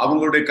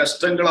அவங்களுடைய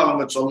கஷ்டங்களை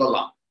அவங்க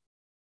சொல்லலாம்,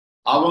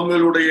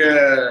 அவங்களுடைய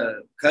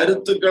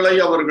கருத்துக்களை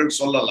அவர்கள்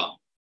சொல்லலாம்.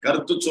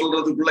 கருத்து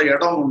சொல்றதுக்குள்ள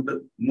இடம் உண்டு,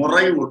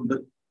 முறை உண்டு,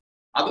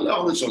 அதுல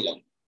அவங்க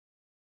சொல்லலாம்.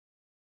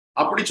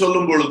 அப்படி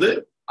சொல்லும் பொழுது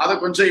அதை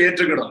கொஞ்சம்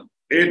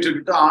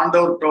ஏற்றுக்கிட்டு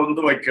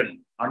ஆண்டவர்கிட்ட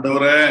வைக்கணும்.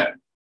 ஆண்டவரே,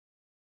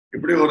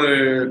 இப்படி ஒரு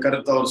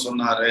கருத்தை அவர்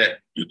சொன்னாரு,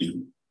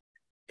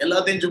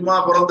 எல்லாத்தையும் சும்மா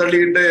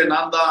புறந்தள்ளிக்கிட்டு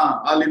நான் தான்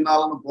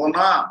ஆளினால்னு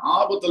போனா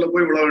ஆபத்துல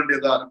போய் விழ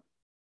வேண்டியதா இருக்கு.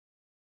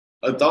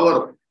 அது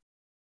தவறு.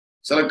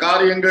 சில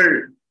காரியங்கள்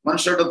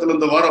மனுஷிடத்துல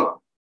இருந்து வரும்.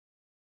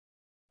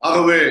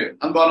 ஆகவே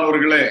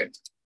அன்பானவர்களே,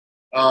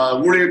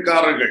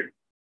 ஊழியக்காரர்கள்,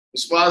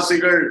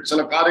 விசுவாசிகள்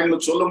சில காரியங்களை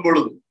சொல்லும்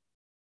பொழுது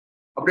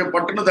அப்படியே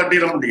பட்டுன்னு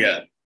தட்டிட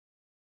முடியாது.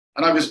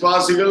 ஆனா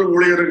விசுவாசிகள்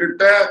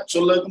ஊழியர்கிட்ட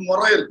சொல்லதுக்கு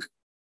முறை இருக்கு.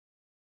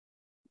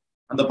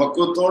 அந்த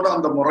பக்குவத்தோட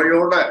அந்த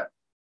முறையோட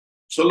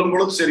சொல்லும்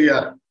பொழுது சரியா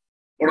இருக்கு.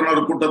 உடனே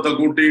ஒரு கூட்டத்தை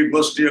கூட்டி,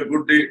 கோஷ்டியை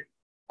கூட்டி,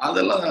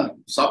 அதெல்லாம்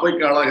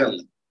சபைக்கு அழகல்ல.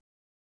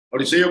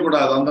 அப்படி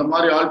செய்யக்கூடாது. அந்த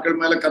மாதிரி ஆட்கள்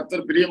மேல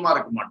கர்த்தர் பிரியமா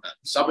இருக்க மாட்டார்.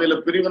 சபையில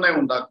பிரிவினை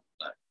உண்டாக்க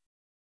மாட்டார்.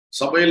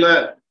 சபையில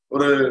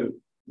ஒரு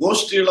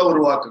கோஷ்டியில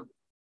உருவாக்கு,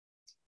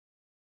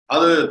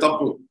 அது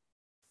தப்பு.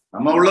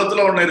 நம்ம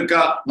உள்ளத்துல ஒண்ணு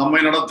இருக்கா, நம்மை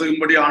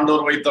நடத்தும்படி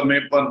ஆண்டவர் வைத்த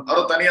மேய்ப்பன்,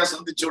 அவரை தனியா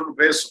சந்திச்சு ஒண்ணு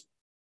பேசும்,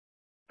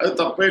 அது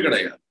தப்பே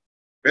கிடையாது.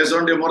 பேச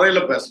வேண்டிய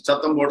முறையில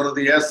சத்தம்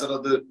போடுறது,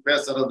 ஏசுறது,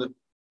 பேசுறது,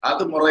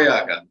 அது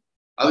முறையாகாது.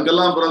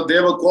 அதுக்கெல்லாம் அப்புறம்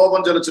தேவ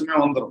கோபம் ஜலிச்சுமே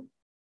வந்துடும்.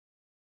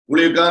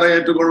 ஊழியக்காரை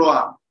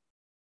ஏற்றுக்கொள்வான்,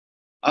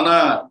 ஆனா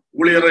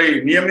ஊழியரை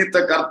நியமித்த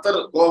கர்த்தர்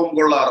கோபம்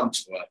கொள்ள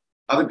ஆரம்பிச்சுவார்.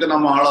 அதுக்கு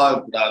நம்ம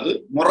ஆளாகக்கூடாது.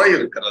 முறை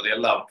இருக்கிறது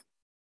எல்லாம்.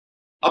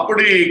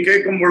 அப்படி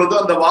கேட்கும் பொழுது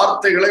அந்த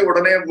வார்த்தைகளை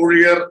உடனே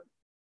ஊழியர்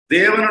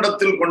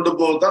தேவனிடத்தில் கொண்டு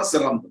போவதுதான்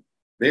சிறந்தது.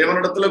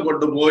 தேவனிடத்துல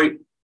கொண்டு போய்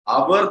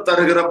அவர்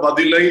தருகிற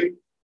பதிலை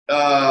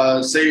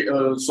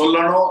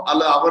சொல்லணும்,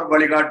 அல்ல அவர்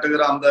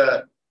வழிகாட்டுகிற அந்த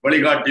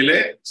வழிகாட்டிலே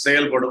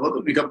செயல்படுவது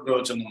மிக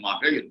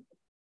பிரயோஜனமாக இருக்கும்.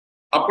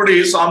 அப்படி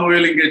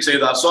சாமுவேல் இங்கே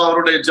செய்தார். சோ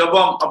அவருடைய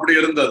ஜெபம் அப்படி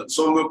இருந்தது.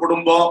 சோ உங்க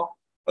குடும்பம்,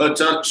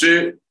 சர்ச்சு,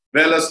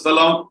 வேலை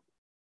ஸ்தலம்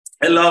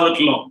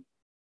எல்லாவற்றிலும்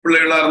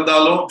பிள்ளைகளா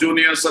இருந்தாலும்,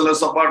 ஜூனியர்ஸ் அல்ல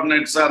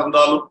சபார்டினேட்ஸா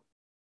இருந்தாலும்,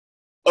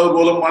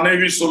 அதுபோல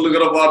மனைவி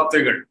சொல்லுகிற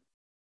வார்த்தைகள்,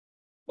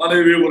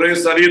 மனைவி ஒரே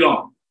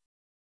சரீரம்,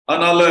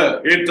 அதனால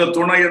ஏற்ற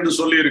துணை என்று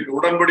சொல்லி இருக்கு,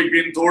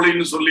 உடன்படிக்கையின்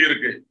தோழின்னு சொல்லி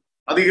இருக்கு,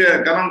 அதிக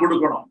கனம்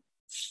கொடுக்கணும்.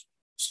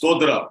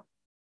 ஸ்தோத்திரம்.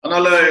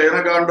 அதனால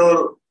எனக்கு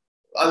ஆண்டவர்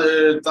அது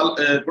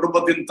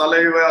குடும்பத்தின்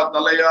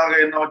தலையாக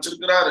என்ன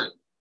வச்சிருக்கிறாரு.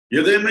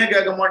 எதையுமே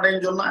கேட்க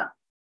மாட்டேன்னு சொன்னா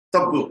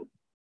தப்பு.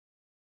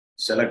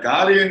 சில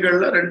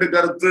காரியங்கள்ல ரெண்டு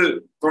கருத்து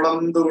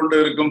தொடர்ந்து கொண்டு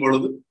இருக்கும்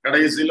பொழுது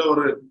கடைசியில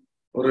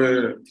ஒரு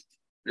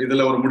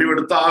இதுல ஒரு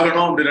முடிவெடுத்து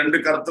ஆகணும். அப்படி ரெண்டு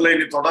கருத்துல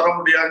இனி தொடர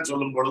முடியாதுன்னு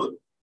சொல்லும் பொழுது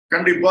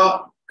கண்டிப்பா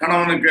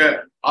கணவனுக்கு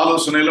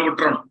ஆலோசனையில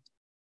விட்டுறணும்,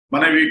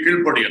 மனைவி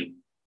கீழ்ப்படியணும்.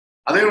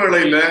 அதே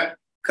வேளையில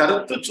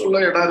கருத்து சொல்ல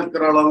இடம்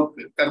இருக்கிற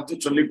அளவுக்கு கருத்து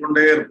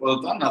சொல்லிக்கொண்டே இருப்பது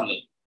தான்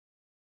நல்லது.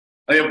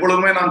 அது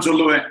எப்பொழுதுமே நான்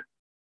சொல்லுவேன்,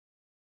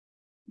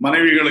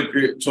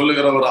 மனைவிகளுக்கு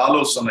சொல்லுகிற ஒரு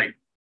ஆலோசனை,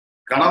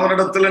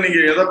 கணவனிடத்துல நீங்க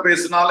எதை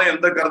பேசினாலும்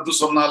எந்த கருத்து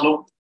சொன்னாலும்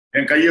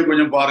என் கையை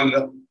கொஞ்சம் பாருங்க,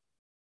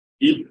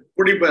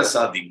 இப்படி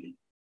பேசாதீங்க,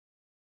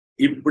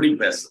 இப்படி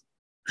பேச.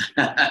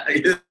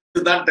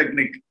 இதுதான்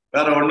டெக்னிக்,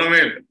 வேற ஒண்ணுமே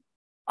இல்லை.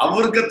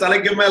 அவருக்கு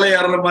தலைக்கு மேல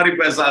ஏறுற மாதிரி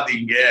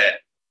பேசாதீங்க,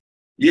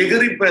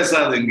 எகிரி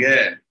பேசாதீங்க.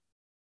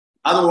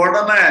 அது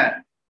உடனே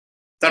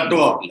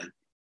தட்டுவாப்ல.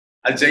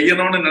 அது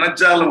செய்யணும்னு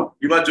நினைச்சாலும்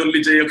இவ சொல்லி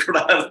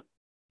செய்யக்கூடாது,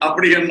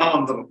 அப்படி என்ன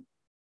வந்துடும்.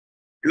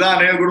 இதான்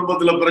அநேக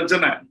குடும்பத்துல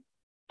பிரச்சனை.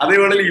 அதே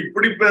வேளையில்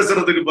இப்படி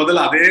பேசுறதுக்கு பதில்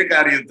அதே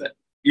காரியத்தை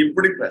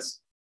இப்படி பேச,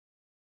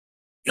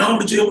 ஏன்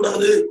அப்படி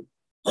செய்யக்கூடாது,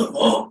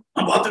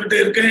 நான் பார்த்துக்கிட்டே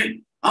இருக்கேன்,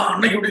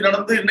 அன்னைக்கு இப்படி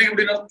நடந்து இன்னைக்கு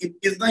இப்படி நடந்து,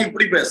 இதுதான்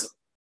இப்படி பேச.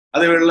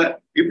 அதே வேளையில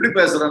இப்படி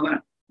பேசுறேன்னா,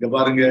 இங்க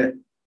பாருங்க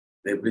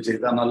இதை எப்படி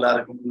செய்தா நல்லா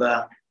இருக்கும்ல,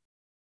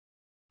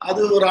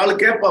 அது ஒரு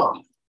ஆள் கேட்பாங்க.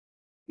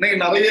 இன்னைக்கு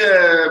நிறைய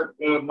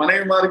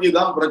மனைவிமாருக்கு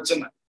தான்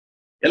பிரச்சனை,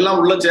 எல்லாம்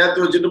உள்ள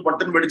சேர்த்து வச்சுட்டு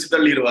பட்டன் வெடிச்சு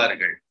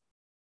தள்ளிடுவார்கள்.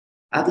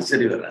 அது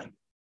சரி வராது.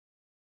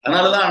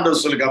 அதனாலதான்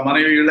ஆண்டவர் சொல்லிருக்கா,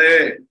 மனைவிகளே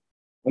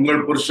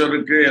உங்கள்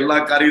புருஷருக்கு எல்லா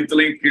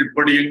காரியத்திலையும்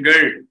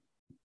கீழ்ப்படியுங்கள்.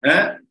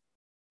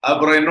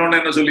 அப்புறம் இன்னொன்னு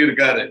என்ன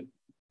சொல்லியிருக்காரு,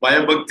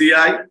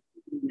 பயபக்தியாய்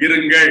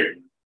இருங்கள்.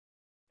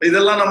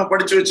 இதெல்லாம் நம்ம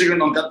படிச்சு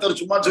வச்சுக்கணும். கர்த்தர்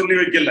சும்மா சொல்லி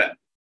வைக்கல,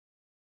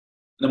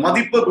 இந்த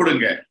மதிப்பை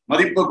கொடுங்க,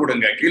 மதிப்பை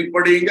கொடுங்க,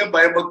 கீழ்ப்படியுங்க,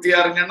 பயபக்தியா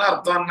இருங்கன்னா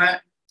அர்த்தம் என்ன,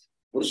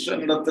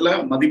 புருஷனிடத்துல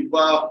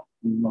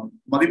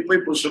மதிப்பை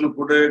புருஷனுக்கு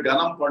கொடு,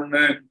 கனம்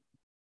பண்ணு,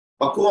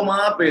 பக்குவமா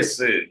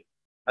பேசு,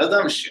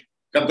 அதுதான் விஷயம்.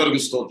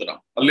 கர்த்தருக்கு ஸ்தோத்திரம்.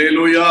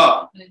 அல்லேலூயா.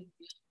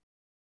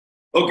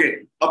 ஓகே,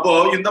 அப்போ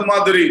இந்த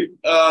மாதிரி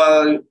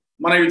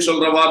மனைவி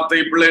சொல்ற வார்த்தை,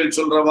 பிள்ளைகள்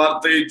சொல்ற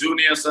வார்த்தை,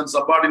 ஜூனியர்ஸ் அண்ட்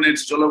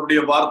சபார்டினேட்ஸ் சொல்லக்கூடிய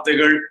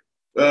வார்த்தைகள்,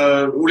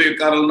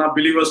 ஊழியக்காரர்னா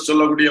பிலீவர்ஸ்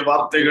சொல்லக்கூடிய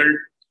வார்த்தைகள்,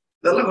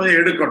 இதெல்லாம் கொஞ்சம்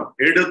எடுக்கணும்.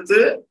 எடுத்து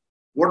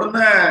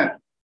உடனே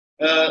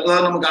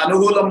நமக்கு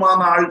அனுகூலமான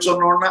ஆள்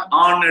சொன்னோடனே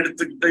ஆண்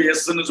எடுத்துக்கிட்டு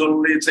எஸ்ன்னு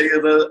சொல்லி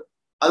செய்யறது,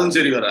 அதுவும்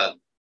சரி வராது.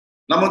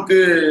 நமக்கு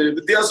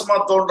வித்தியாசமா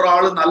தோன்ற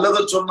ஆளு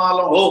நல்லதை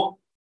சொன்னாலும் ஓ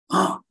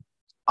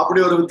அப்படி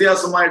ஒரு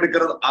வித்தியாசமா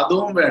எடுக்கிறது,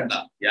 அதுவும்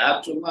வேண்டாம்.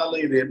 யார்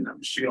சொன்னாலும் இது என்ன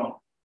விஷயம்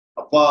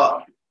அப்பா,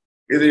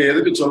 இது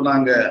எதுக்கு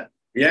சொன்னாங்க,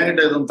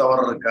 என்கிட்ட எதுவும்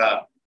தவறு இருக்கா,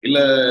 இல்ல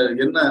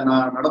என்ன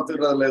நான்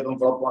நடத்துகிறதுல எதுவும்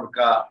குழப்பம்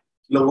இருக்கா,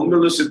 இல்ல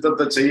உங்களுக்கு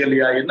சித்தத்தை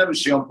செய்யலையா, என்ன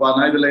விஷயம்ப்பா,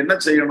 நான் இதுல என்ன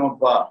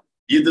செய்யணும்ப்பா,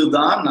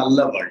 இதுதான் நல்ல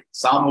வழி.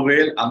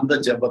 சாமுவேல் அந்த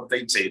ஜெபத்தை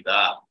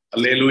செய்தார்.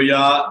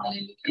 அல்லேலூயா.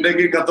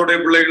 இன்றைக்கு கர்த்தருடைய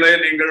பிள்ளைகளே,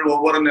 நீங்கள்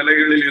ஒவ்வொரு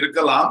நிலைகளில்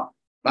இருக்கலாம்.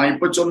 நான்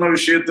இப்ப சொன்ன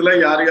விஷயத்துல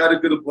யார்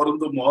யாருக்கு இது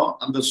பொருந்துமோ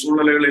அந்த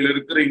சூழ்நிலைகளில்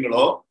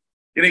இருக்கிறீங்களோ,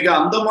 இன்னைக்கு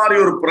அந்த மாதிரி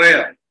ஒரு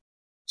பிரேயர்,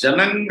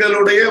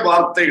 ஜனங்களுடைய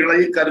வார்த்தைகளை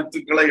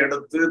கருத்துக்களை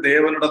எடுத்து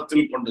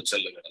தேவனிடத்தில் கொண்டு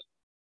செல்லுகிறது,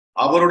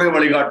 அவருடைய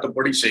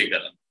வழிகாட்டுப்படி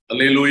செய்கிறது.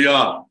 அல்லேலூயா.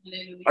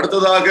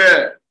 அடுத்ததாக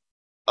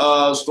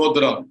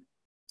ஸ்தோத்திரம்,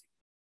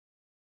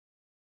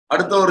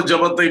 அடுத்த ஒரு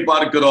ஜெபத்தை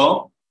பார்க்கிறோம்.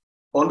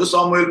 1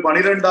 சாமுவேல்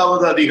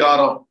 12வது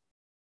அதிகாரம்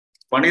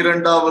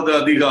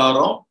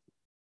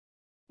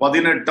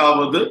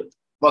 18வது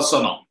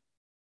வசனம்.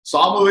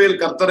 சாமுவேல்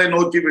கர்த்தரை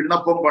நோக்கி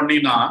விண்ணப்பம்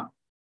பண்ணினான்.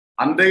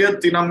 அன்றைய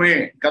தினமே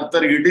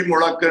கர்த்தர் இடி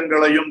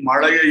முழக்கங்களையும்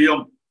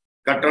மழையையும்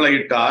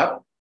கட்டளையிட்டார்.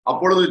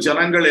 அப்பொழுது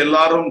ஜனங்கள்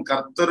எல்லாரும்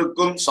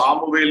கர்த்தருக்கும்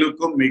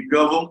சாமுவேலுக்கும்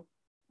மிகவும்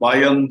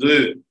பயந்து.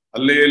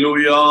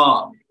 அல்லேலூயா.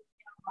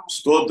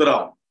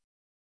 ஸ்தோத்திரம்.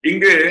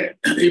 இங்கே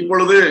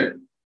இப்பொழுது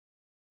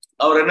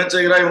அவர் என்ன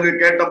செய்கிறார், இவங்க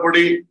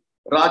கேட்டபடி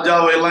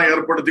ராஜாவை எல்லாம்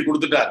ஏற்படுத்தி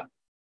கொடுத்துட்டார்,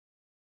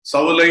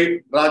 சவுலை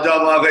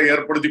ராஜாவாக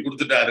ஏற்படுத்தி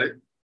கொடுத்துட்டாரு.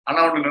 ஆனா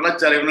அவனு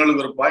நினைச்சாரு,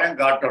 இவனுக்கு ஒரு பயம்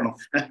காட்டணும்,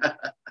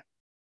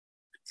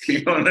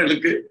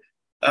 இவனுக்கு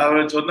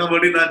அவன்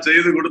சொன்னபடி நான்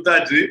செய்து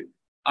கொடுத்தாச்சு,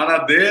 ஆனா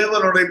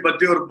தேவனுடைய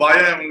பற்றி ஒரு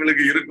பயம்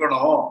இவங்களுக்கு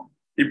இருக்கணும்.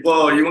 இப்போ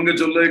இவங்க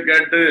சொல்ல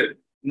கேட்டு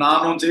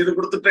நானும் செய்து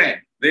கொடுத்துட்டேன்,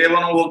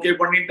 தேவனும் ஓகே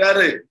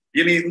பண்ணிட்டாரு,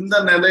 இனி இந்த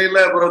நிலையில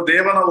அப்புறம்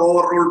தேவனை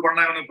ஓவர் ரூல் பண்ண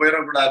இவனுக்கு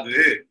போயிடக்கூடாது,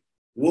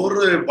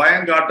 ஒரு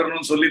பயம்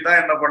காட்டணும்னு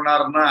சொல்லித்தான் என்ன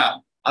பண்ணாருன்னா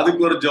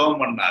அதுக்கு ஒரு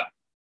ஜெபம் பண்ணார்.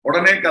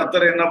 உடனே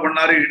கர்த்தர் என்ன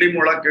பண்ணாரு, இடி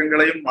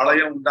முழக்கங்களையும்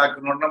மழையும்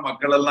உண்டாக்கணும்னா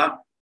மக்கள் எல்லாம்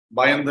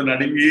பயந்து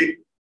நடுங்கி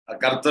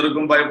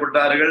கர்த்தருக்கும்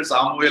பயப்பட்டார்கள்,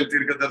 சாமுவேல்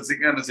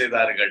தீர்க்கதரிசிக்கும் என்ன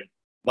செய்தார்கள்,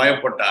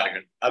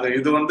 பயப்பட்டார்கள்.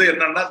 இது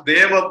என்னன்னா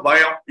தேவ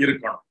பயம்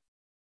இருக்கணும்,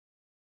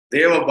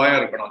 தேவ பயம்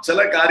இருக்கணும். சில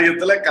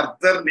காரியத்துல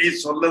கர்த்தர் நீ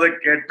சொல்லதை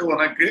கேட்டு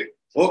உனக்கு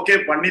ஓகே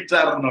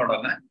பண்ணிட்டாருன்னு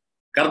உடனே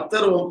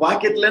கர்த்தர் உன்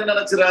பாக்கெட்ல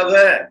நினைச்சிடாத,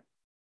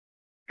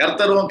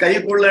 கர்த்தர் உன்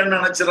கைக்குள்ளன்னு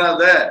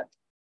நினைச்சிடாத.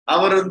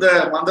 அவர் இந்த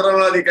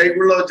மந்திரவாதி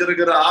கைக்குள்ள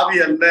வச்சிருக்கிற ஆவி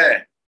அல்ல,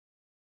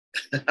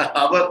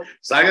 அவர்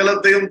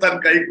சகலத்தையும்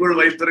தன் கைக்குள்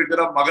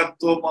வைத்திருக்கிற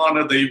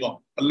மகத்துவமான தெய்வம்.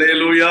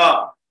 அல்லேலூயா.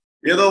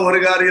 ஏதோ ஒரு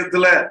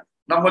காரியத்துல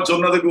நம்ம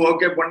சொன்னதுக்கு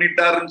ஓகே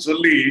பண்ணிட்டாருன்னு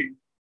சொல்லி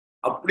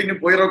அப்படின்னு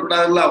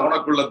போயிடக்கூடாதுல்ல,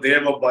 உனக்குள்ள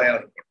தேவ பயம்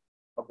இருக்கணும்.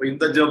 அப்ப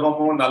இந்த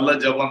ஜபமும் நல்ல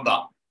ஜபம்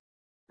தான்.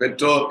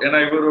 பெற்றோர், ஏன்னா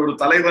இவர் ஒரு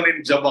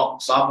தலைவனின் ஜபம்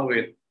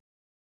சாமுவேல்.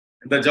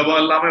 இந்த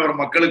ஜபம் எல்லாமே ஒரு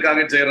மக்களுக்காக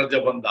செய்யற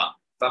ஜபம் தான்,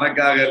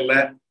 தனக்காக இல்லை,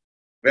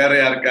 வேற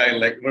யாருக்காக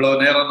இல்லை.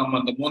 இவ்வளவு நேரம் நம்ம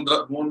இந்த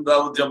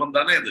மூன்றாவது ஜபம்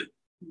தானே இது.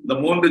 இந்த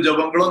 3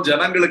 ஜபங்களும்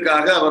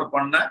ஜனங்களுக்காக அவர்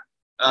பண்ண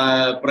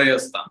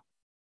பிரேயர்ஸ் தான்.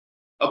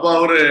 அப்ப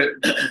அவரு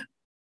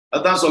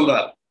அதான்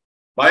சொல்றார்,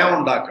 பயம்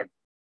உண்டாக்கணும்.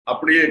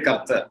 அப்படியே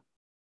கர்த்தர்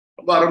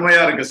ரொம்ப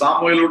அருமையா இருக்கு.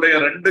 சாமுவேலுடைய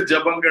 2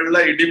 ஜபங்கள்ல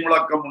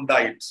இடிமுழக்கம்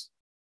உண்டாயிடுச்சு.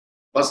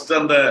 ஃபர்ஸ்ட்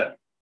அந்த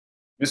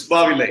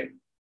மிஸ்பாவிலே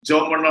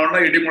ஜெபம் பண்ண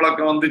உடனே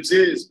இடிமுழக்கம் வந்துச்சு,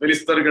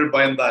 பெலிஸ்தர்கள்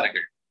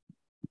பயந்தார்கள்.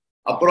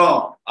 அப்புறம்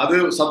அது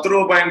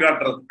சத்ருவ பயம்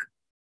காட்டுறதுக்கு,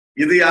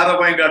 இது யார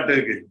பயம்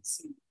காட்டுருக்கு,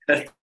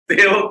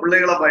 தேவ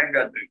பிள்ளைகளை பயம்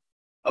காட்டு.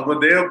 அப்ப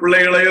தேவ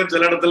பிள்ளைகளையும்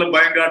சில இடத்துல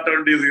பயம் காட்ட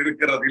வேண்டியது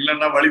இருக்கிறது,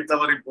 இல்லைன்னா வழி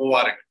தவறி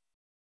போவார்கள்.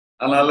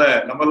 அதனால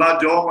நம்ம எல்லாம்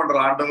ஜெபம்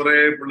பண்றோம், ஆண்டவரே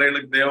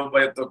பிள்ளைகளுக்கு தேவ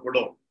பயத்தை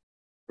கொடும்,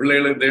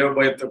 பிள்ளைகளுக்கு தேவ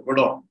பயத்தை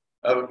கொடும்.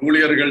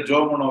 ஊழியர்கள்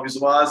ஜெபம் பண்ணும்,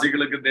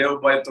 விசுவாசிகளுக்கு தேவ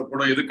பயத்தை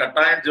கொடும். இது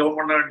கட்டாயம் ஜெபம்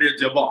பண்ண வேண்டிய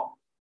ஜெபம்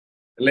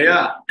இல்லையா?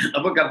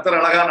 அப்ப கர்த்தர்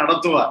அழகா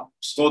நடத்துவார்.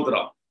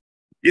 ஸ்தோத்திரம்.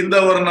 இந்த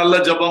ஒரு நல்ல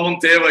ஜெபமும்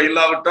தேவை,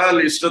 இல்லாவிட்டால்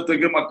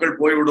இஷ்டத்துக்கு மக்கள்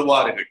போய்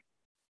விடுவார்கள்.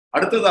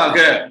 அடுத்ததாக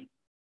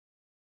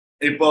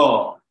இப்போ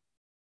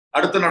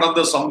அடுத்து நடந்த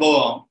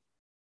சம்பவம்,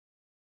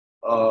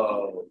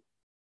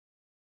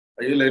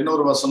 இதுல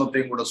இன்னொரு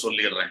வசனத்தையும் கூட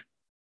சொல்லிடுறேன்.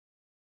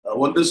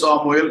 1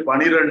 சாமுவேல்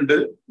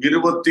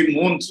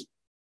 12:23.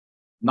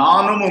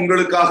 நானும்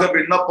உங்களுக்காக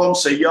விண்ணப்பம்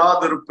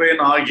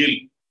செய்யாதிருப்பேன் ஆகில்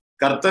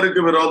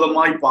கர்த்தருக்கு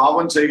விரோதமாய்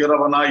பாவம்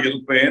செய்கிறவனாய்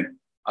இருப்பேன்,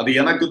 அது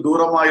எனக்கு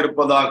தூரமாய்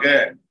இருப்பதாக.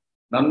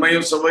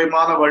 நன்மையும்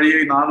சுவைமான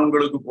வழியை நான்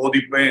உங்களுக்கு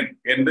போதிப்பேன்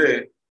என்று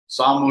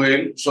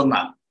சாமுவேல்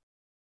சொன்னார்.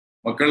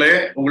 மக்களே,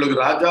 உங்களுக்கு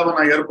ராஜாவை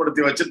நான்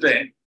ஏற்படுத்தி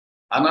வச்சுட்டேன்,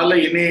 அதனால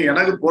இனி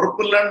எனக்கு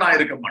பொறுப்பு இல்லைன்னு நான்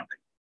இருக்க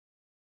மாட்டேன்.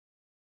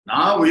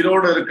 நான்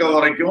உயிரோடு இருக்க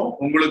வரைக்கும்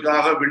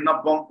உங்களுக்காக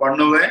விண்ணப்பம்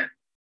பண்ணுவேன்.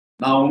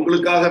 நான்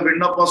உங்களுக்காக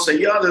விண்ணப்பம்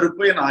செய்யாது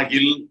இருப்பேன்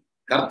ஆகில்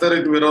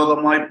கர்த்தருக்கு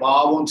விரோதமாய்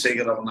பாவம்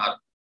செய்கிறவனார்.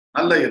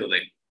 நல்ல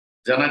இருதை.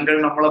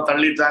 ஜனங்கள் நம்மளை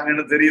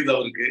தள்ளிட்டாங்கன்னு தெரியுது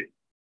அவருக்கு.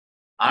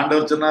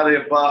 ஆண்டவர் சொன்னாரு,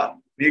 எப்பா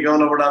நீ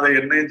கவலைப்படாத,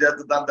 என்னையும்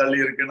சேர்த்து தான் தள்ளி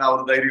இருக்குன்னு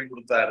அவர் தைரியம்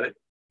கொடுத்தாரு.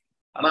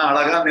 ஆனா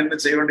அழகா நின்று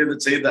செய்ய வேண்டியது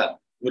செய்தார்.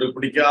 இவரு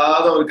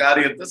பிடிக்காத ஒரு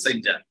காரியத்தை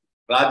செஞ்சார்,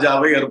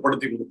 ராஜாவை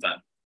ஏற்படுத்தி கொடுத்தார்.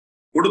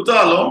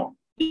 கொடுத்தாலும்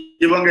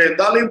இவங்க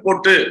எந்தாலையும்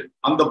போட்டு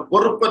அந்த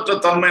பொறுப்பற்ற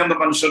தன்மை அந்த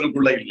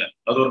மனுஷனுக்குள்ள இல்லை.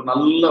 அது ஒரு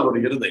நல்ல ஒரு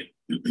இருதை.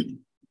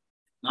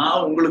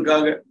 நான்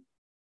உங்களுக்காக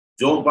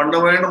ஜெபம் பண்ண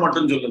வேண்டும்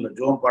மட்டும் சொல்லல,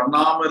 ஜெபம்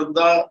பண்ணாம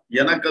இருந்தா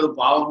எனக்கு அது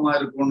பாவமா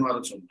இருக்கும்னு வேற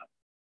சொன்னார்.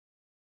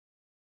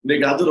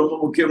 இன்னைக்கு அது ரொம்ப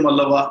முக்கியம்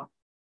அல்லவா?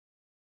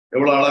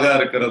 எவ்வளவு அழகா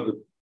இருக்கிறது.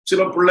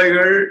 சில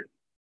பிள்ளைகள்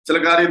சில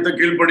காரியத்தை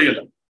கீழ்ப்படியல,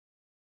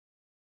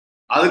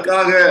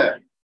 அதுக்காக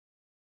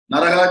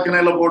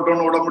நரகாக்கினையில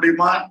போட்டோன்னு விட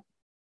முடியுமா?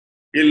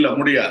 இல்ல,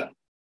 முடியாது.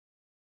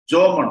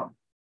 ஜெபம்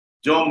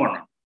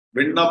பண்ணணும்,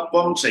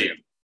 விண்ணப்பம்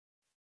செய்யணும்,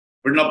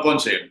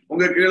 விண்ணப்பம் செய்யணும்.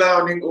 உங்க கீழே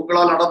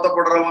உங்களால்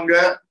நடத்தப்படுறவங்க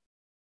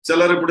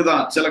சிலர்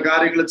இப்படிதான் சில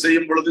காரியங்களை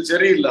செய்யும் பொழுது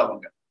சரியில்லை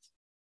அவங்க,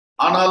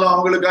 ஆனாலும்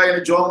அவங்களுக்காக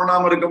இனி ஜெபம்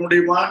பண்ணாம இருக்க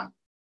முடியுமா?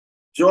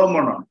 ஜெபம்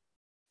பண்ணணும்.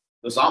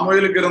 இந்த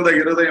சாமுவேலுக்கு இருந்த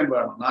இருதயம்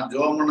வேணும். நான்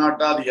ஜெபம்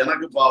பண்ணாட்டா அது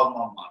எனக்கு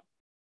பாவமா மாறும்.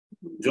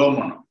 ஜெபம்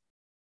பண்ணணும்.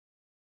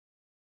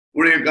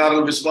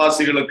 ஊழியக்காரர்கள்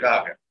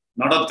விசுவாசிகளுக்காக,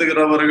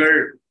 நடத்துகிறவர்கள்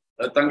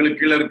தங்களுக்கு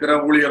கீழே இருக்கிற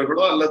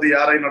ஊழியர்களோ அல்லது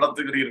யாரை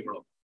நடத்துகிறீர்களோ,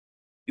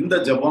 இந்த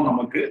ஜெபம்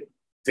நமக்கு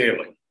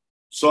தேவை.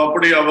 சோ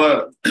அப்படி அவர்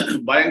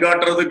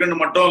பயங்காட்டுறதுக்குன்னு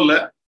மட்டும் இல்ல,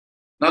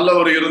 நல்ல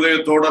ஒரு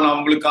இருதயத்தோட நான்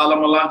உங்களுக்கு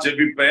காலமெல்லாம்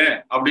ஜெபிப்பேன்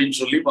அப்படின்னு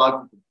சொல்லி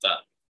வாக்கு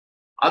கொடுத்தார்.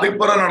 அதுக்கு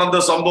பிறகு நடந்த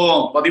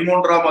சம்பவம்,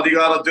 13ஆம்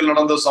அதிகாரத்தில்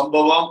நடந்த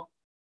சம்பவம்,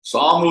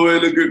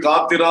 சாமுவேலுக்கு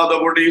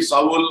காத்திராதபடி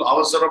சவுல்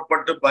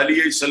அவசரப்பட்டு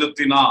பலியை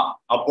செலுத்தினான்.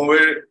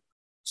 அப்பவே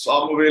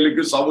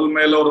சாமுவேலுக்கு சவுல்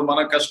மேல ஒரு மன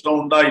கஷ்டம்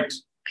உண்டாயிற்று.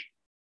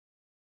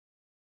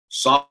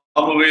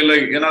 சாமுவேலை,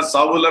 ஏன்னா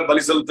சவுல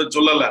பலி செலுத்த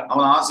சொல்லல,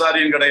 அவன்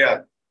ஆசாரியன்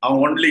கிடையாது,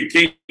 அவன் ஒன்லி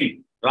கிங்,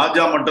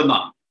 ராஜா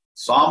மட்டும்தான்.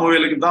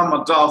 சாமுவேலுக்கு தான்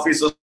மற்ற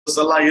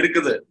ஆபீசர்ஸ் எல்லாம்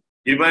இருக்குது.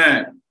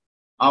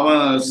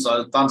 அவன்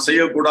தான்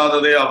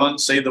செய்யக்கூடாததை அவன்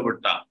செய்து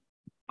விட்டான்.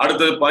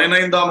 அடுத்து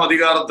 15ஆம்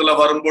அதிகாரத்துல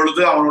வரும்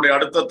பொழுது அவனுடைய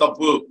அடுத்த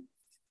தப்பு,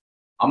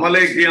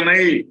 அமலேக்கியனை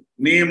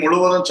நீ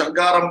முழுவதும்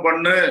சங்காரம்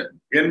பண்ணு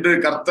என்று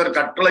கர்த்தர்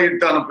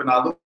கட்டளையிட்டு அனுப்பினார்.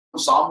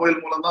 அதுவும்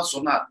சாமுவேல் மூலம் தான்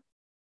சொன்னார்.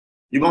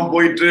 இவன்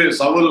போயிட்டு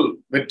சவுல்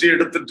வெற்றி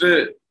எடுத்துட்டு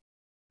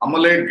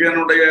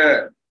அமலேக்கியனுடைய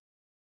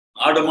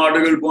ஆடு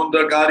மாடுகள் போன்ற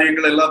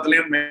காரியங்கள்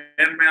எல்லாத்துலயும்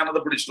மேன்மையானதை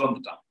பிடிச்சிட்டு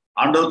வந்துட்டான்.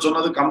 ஆண்டவர்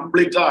சொன்னது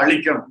கம்ப்ளீட்டா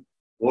அழிக்கணும்,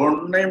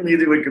 ஒன்னே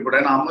மீதி வைக்கப்பட.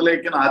 ஏன்னா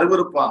அமலேக்கியன்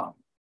அருவருப்பான்,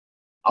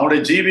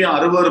 அவனுடைய ஜீவியம்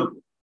அருவருப்பு.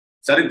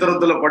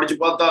 சரித்திரத்துல படிச்சு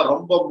பார்த்தா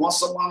ரொம்ப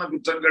மோசமான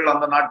குற்றங்கள்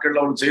அந்த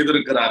நாட்கள்ல அவள்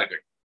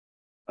செய்திருக்கிறார்கள்.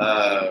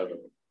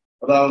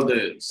 அதாவது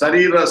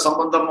சரீர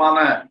சம்பந்தமான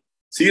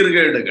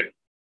சீர்கேடுகள்,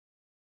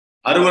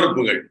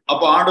 அருவறுப்புகள்.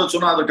 அப்ப ஆண்டவர்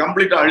சொன்னா அதை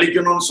கம்ப்ளீட்டா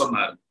அழிக்கணும்னு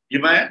சொன்னார்.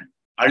 இவன்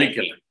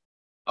அழிக்கல.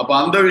 அப்ப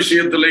அந்த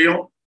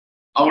விஷயத்திலையும்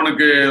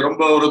அவனுக்கு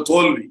ரொம்ப ஒரு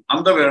தோல்வி.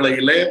 அந்த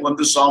வேளையிலே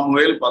வந்து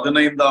சாமுவேல்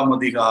 15ஆம்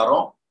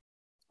அதிகாரம்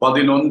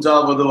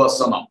 11வது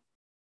வசனம்,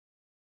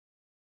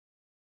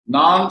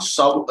 நான்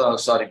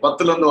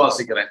 10ல இருந்து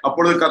வாசிக்கிறேன்.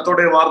 அப்பொழுது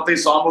கர்த்தருடைய வார்த்தை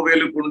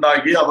சாமுவேலுக்கு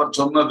உண்டாகி அவர்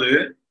சொன்னது,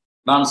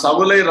 நான்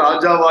சவுலை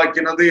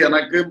ராஜாவாக்கினது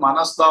எனக்கு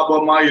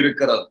மனஸ்தாபமாய்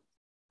இருக்கிறது.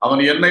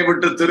 அவன் என்னை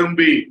விட்டு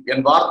திரும்பி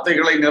என்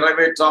வார்த்தைகளை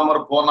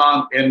நிறைவேற்றாமற்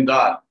போனான்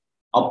என்றார்.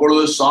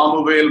 அப்பொழுது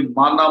சாமுவேல்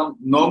மனம்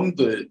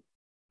நொந்து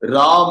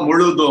ரா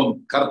முழுதும்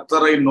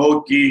கர்த்தரை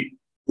நோக்கி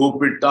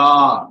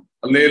கூப்பிட்டான்.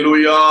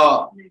 அல்லேலூயா.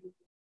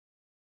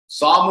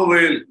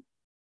 சாமுவேல்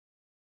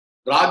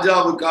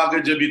ராஜாவுக்காக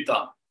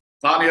ஜெபித்தான்.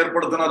 தான்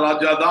ஏற்படுத்தின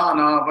ராஜா தான்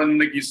அவன்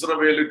இன்னைக்கு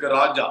இஸ்ரவேலுக்கு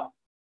ராஜா.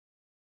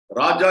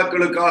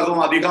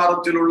 ராஜாக்களுக்காகவும்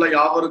அதிகாரத்தில் உள்ள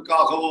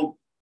யாவருக்காகவும்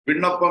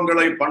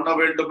விண்ணப்பங்களை பண்ண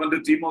வேண்டும் என்று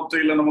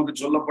தீமோத்தேயுல நமக்கு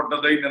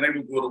சொல்லப்பட்டதை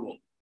நினைவு கூறுவோம்.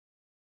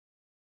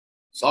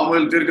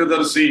 சாமுவேல்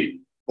தீர்க்கதரிசி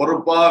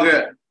பொறுப்பாக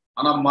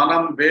ஆனா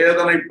மனம்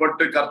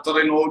வேதனைப்பட்டு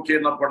கர்த்தரை நோக்கி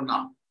என்ன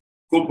பண்ணான்?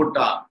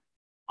 கூப்பிட்டான்.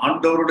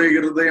 ஆண்டவருடைய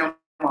இருதயம்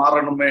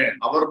மாறணுமே,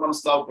 அவர்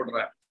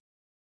மனஸ்தாபப்படுறேன்,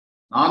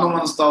 நானும்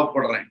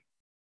மனஸ்தாபப்படுறேன்.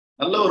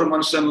 நல்ல ஒரு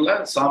மனுஷன்ல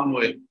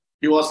Samuel.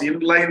 He was in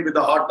line with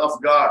the heart of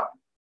God.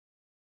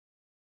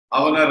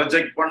 அவனை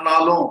ரிஜெக்ட்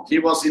பண்ணாலும் he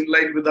was in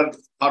line with the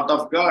heart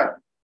of God.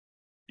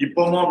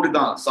 இப்பவும்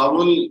அப்படிதான்.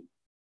 சவுல்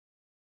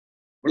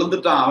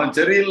விழுந்துட்டான், அவன்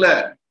சரியில்லை.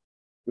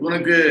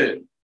 இவனுக்கு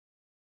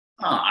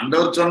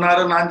ஆண்டவர்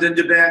சொன்னாரு, நான்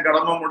செஞ்சுட்டேன், என்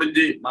கடமை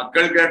முடிஞ்சு.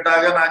 மக்கள்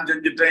கேட்டாக, நான்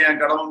செஞ்சுட்டேன், என்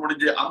கடமை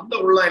முடிஞ்சு. அந்த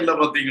உள்ளம் இல்ல.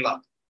 பாத்தீங்களா?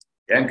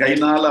 என்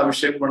கைனால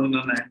அபிஷேகம்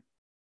பண்ணுனே,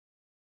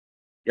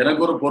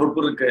 எனக்கு ஒரு பொறுப்பு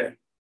இருக்கு.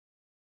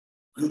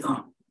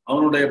 அதுதான்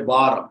அவனுடைய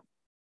பாரம்.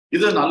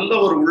 இது நல்ல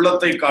ஒரு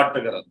உள்ளத்தை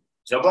காட்டுகிறது.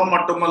 ஜெபம்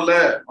மட்டுமல்ல,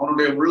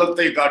 அவனுடைய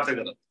உள்ளத்தை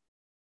காட்டுகிறது.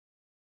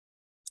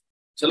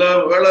 சில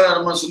வேளை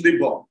நம்ம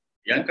சிந்திப்போம்,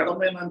 என்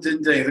கடமையை நான்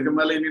செஞ்சேன், இதுக்கு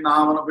மேல இனி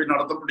நான் அவனை போய்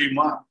நடத்த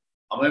முடியுமா?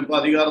 அவன் இப்ப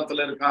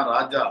அதிகாரத்துல இருக்கான்,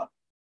 ராஜா.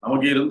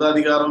 நமக்கு இருந்த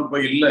அதிகாரம் இப்ப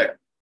இல்ல.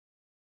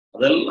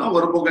 அதெல்லாம்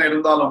ஒரு பக்கம்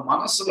இருந்தாலும்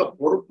மனசுல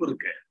பொறுப்பு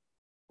இருக்கு,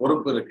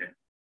 பொறுப்பு இருக்கு.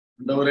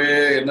 ஆண்டவரே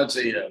என்ன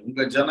செய்ய,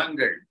 உங்க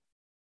ஜனங்கள்,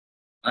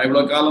 நான்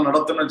இவ்வளவு காலம்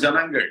நடத்தின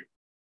ஜனங்கள்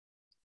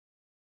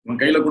உன்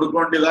கையில கொடுக்க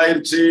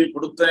வேண்டியதாயிருச்சு,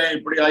 கொடுத்தேன்,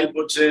 இப்படி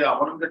ஆயிப்போச்சு,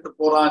 அவனும் கெட்டு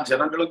போறான்,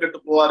 ஜனங்களும் கெட்டு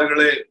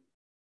போவார்களே,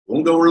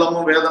 உங்க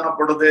உள்ளமும்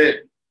வேதனைப்படுதே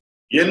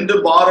என்று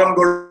பாரம்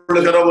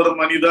கொள்ளுகிற ஒரு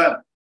மனிதன்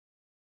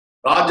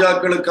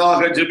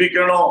ராஜாக்களுக்காக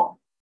ஜெபிக்கணும்.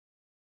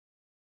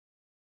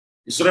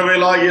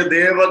 இஸ்ரவேலாகிய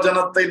தேவ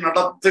ஜனத்தை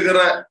நடத்துகிற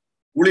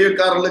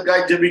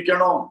ஊழியக்காரர்களுக்காக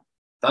ஜெபிக்கணும்,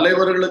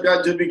 தலைவர்களுக்காக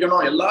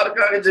ஜெபிக்கணும்,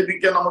 எல்லாருக்காக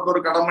ஜெபிக்க நமக்கு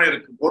ஒரு கடமை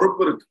இருக்கு,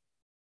 பொறுப்பு இருக்கு.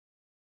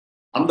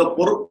 அந்த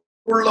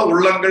பொறுப்புள்ள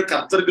உள்ளங்கள்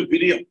கர்த்தருக்கு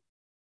பிரியம்.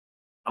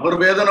 அவர்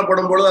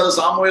வேதனைப்படும் பொழுது அது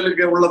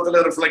சாமுவேலுக்கு உள்ளத்துல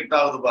ரிஃப்ளெக்ட்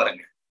ஆகுது.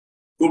 பாருங்க,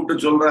 கூப்பிட்டு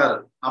சொல்றாரு,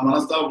 நான்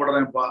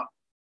மனஸ்தாபப்படுறேன்ப்பா.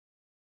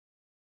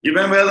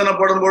 இவன்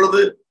வேதனைப்படும் பொழுது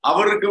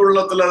அவருக்கு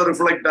உள்ளத்துல அது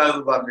ரிஃப்ளெக்ட்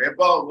ஆகுது. பாருங்க,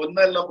 எப்பா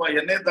ஒன்னும் இல்லப்பா,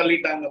 என்னையே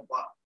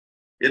தள்ளிட்டாங்கப்பா.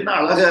 என்ன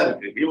அழகா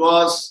இருக்கு. He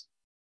was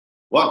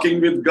walking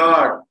with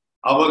God.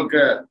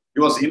 அவருக்கு he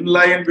was in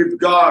line with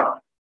God.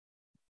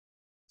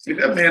 மிக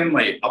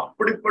மேன்மை.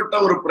 அப்படிப்பட்ட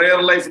ஒரு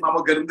பிரேயர் லைஃப்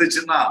நமக்கு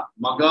இருந்துச்சுன்னா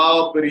மகா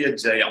பெரிய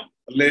ஜெயம்.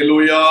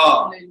 அல்லேலூயா.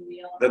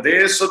 இந்த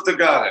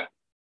தேசத்துக்காக,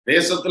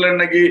 தேசத்துல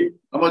இன்னைக்கு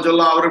நம்ம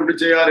சொல்லலாம், அவர் இப்படி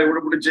செய்யாரு, இவர்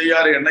இப்படி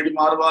செய்யாரு, என்னைக்கு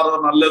மாறுவாரோ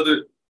நல்லது,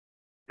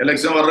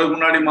 எலெக்ஷன் வர்றதுக்கு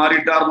முன்னாடி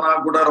மாறிட்டாருன்னா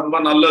கூட ரொம்ப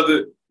நல்லது,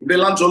 இப்படி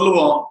எல்லாம்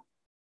சொல்லுவோம்.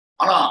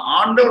 ஆனா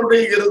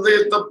ஆண்டவருடைய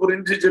இருதயத்தை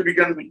புரிஞ்சு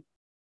ஜெபிக்கணும்.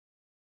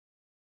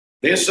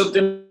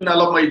 தேசத்தின்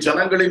நிலைமை,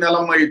 ஜனங்களின்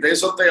நிலைமை,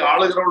 தேசத்தை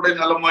ஆளுகிறவருடைய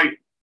நிலைமை,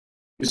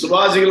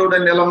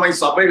 விசுவாசிகளுடைய நிலைமை,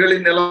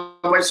 சபைகளின்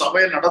நிலைமை,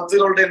 சபை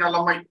நடத்துகிறவருடைய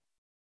நிலைமை,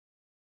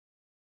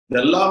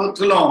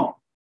 எல்லாவற்றிலும்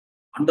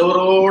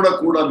ஆண்டவரோட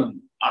கூட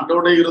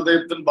ஆண்டவருடைய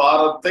இருதயத்தின்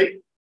பாரத்தை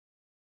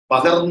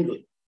பகர்ந்து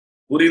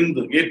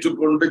புரிந்து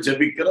ஏற்றுக்கொண்டு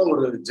ஜெபிக்கிற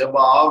ஒரு ஜெப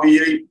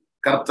ஆவியை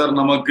கர்த்தர்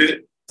நமக்கு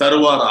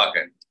தருவாராக.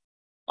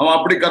 அவன்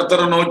அப்படி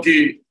கர்த்தரை நோக்கி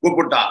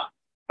கூப்பிட்டான்.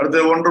 அடுத்து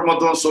 1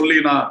 மொத்தம் சொல்லி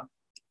நான்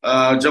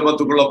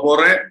ஜெபத்துக்குள்ள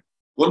போறேன்.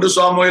 1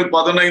 சாமுவேல்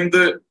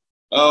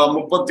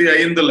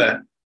 15:35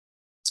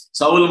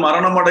 சவுல்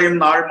மரணமடையும்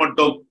நாள்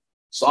மட்டும்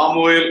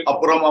சாமுவேல்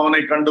அப்புறம்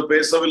அவனை கண்டு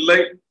பேசவில்லை.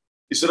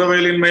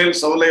 இஸ்ரவேலின் மேல்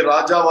சவுலை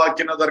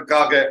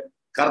ராஜாவாக்கினதற்காக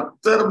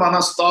கர்த்தர்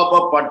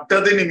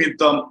மனஸ்தாபப்பட்டது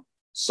நிமித்தம்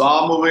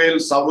சாமுவேல்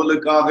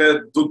சவுலுக்காக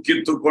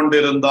துக்கித்து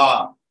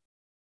கொண்டிருந்தான்.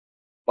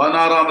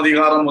 16ஆம்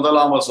அதிகாரம்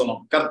 1ஆம்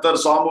வசனம். கர்த்தர்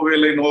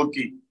சாமுவேலை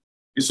நோக்கி,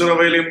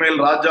 இஸ்ரவேலின் மேல்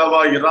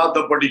ராஜாவா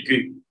இராதபடிக்கு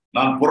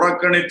நான்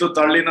புறக்கணித்து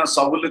தள்ளின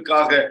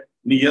சவுலுக்காக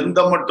நீ எந்த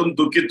மட்டும்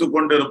துக்கித்து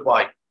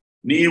கொண்டிருப்பாய்?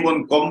 நீ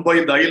உன் கொம்பை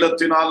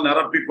தைலத்தினால்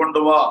நிரப்பி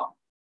கொண்டு வா,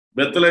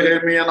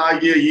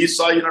 பெத்லகேமியனாகிய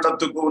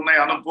ஈசாயினிடத்துக்கு உன்னை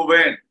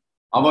அனுப்புவேன்,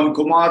 அவன்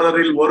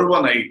குமாரரில்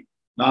ஒருவனை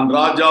நான்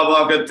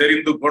ராஜாவாக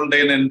தெரிந்து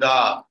கொண்டேன்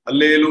என்றார்.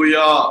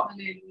 அல்லேலூயா.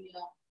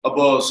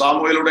 அப்போ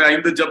சாமுவேலுடைய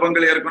 5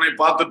 ஜெபங்கள் ஏற்கனவே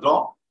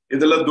பார்த்துட்டோம்.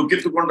 இதுல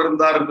துக்கித்து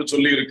கொண்டிருந்தார் என்று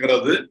சொல்லி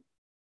இருக்கிறது.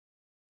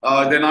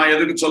 இதை நான்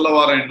எதுக்கு சொல்ல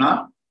வரேன்னா,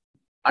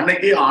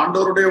 அன்னைக்கு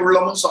ஆண்டவருடைய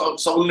உள்ளமும்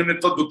சவுல்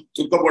நிமித்தம்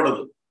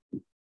துக்கப்படுது,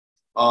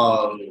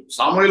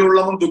 சாமுவேல்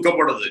உள்ளமும்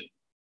துக்கப்படுது.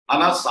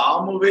 ஆனா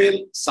சாமுவேல்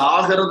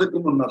சாகிறதுக்கு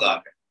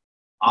முன்னதாக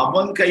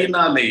அவன்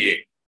கையினாலேயே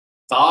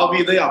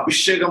தாவீதை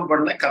அபிஷேகம்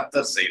பண்ண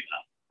கர்த்தர்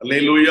செய்தார்.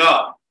 அல்லேலூயா.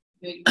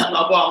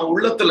 அப்ப அவன்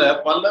உள்ளத்துல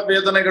பல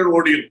வேதனைகள்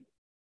ஓடிடும்.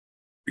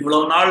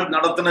 இவ்வளவு நாள்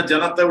நடத்தின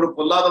ஜனத்தை இவ்வளவு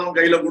பொல்லாதவன்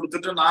கையில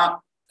கொடுத்துட்டு நான்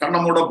கண்ணை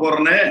மூட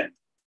போறேனே.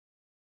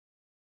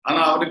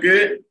 ஆனா அவனுக்கு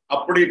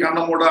அப்படி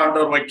கண்ணை மூட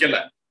ஆண்டவர் வைக்கல.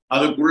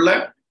 அதுக்குள்ள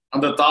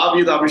அந்த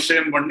தாவீதை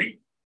அபிஷேகம் பண்ணி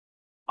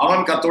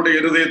அவன் கர்த்தருடைய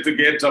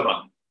இருதயத்துக்கு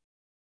ஏற்றவன்.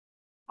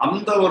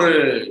 அந்த ஒரு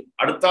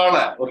அடுத்தால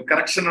ஒரு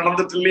கரெக்ஷன்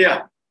நடந்துட்டு இல்லையா,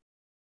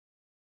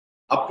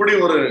 அப்படி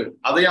ஒரு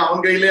அதையும்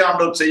அவன் கையிலே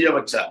ஆண்டவர் செய்ய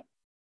வச்சார்.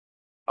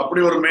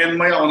 அப்படி ஒரு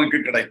மேன்மை அவனுக்கு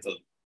கிடைத்தது.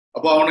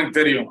 அப்போ அவனுக்கு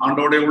தெரியும்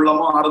ஆண்டோடைய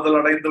உள்ளமும் ஆறுதல்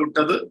அடைந்து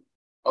விட்டது,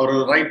 அவர்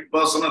ரைட்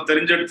பர்சனை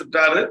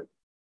தெரிஞ்செடுத்துட்டாரு,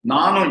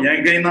 நானும்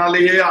என்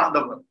கையினாலேயே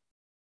ஆண்டவர்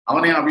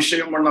அவனை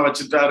அபிஷேகம் பண்ண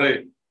வச்சுட்டாரு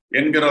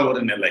என்கிற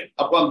ஒரு நிலை.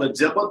 அப்ப அந்த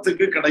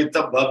ஜெபத்துக்கு கிடைத்த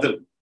பதில்.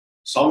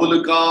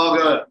 சவுலுக்காக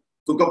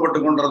துக்கப்பட்டு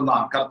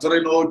கொண்டிருந்தான், கர்த்தரை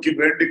நோக்கி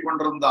வேண்டிக்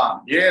கொண்டிருந்தான்.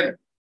 ஏன்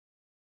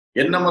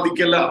என்ன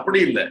மதிக்கல? அப்படி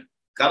இல்லை,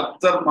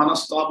 கர்த்தர்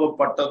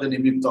மனஸ்தாபப்பட்டது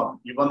நிமித்தம்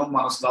இவனும்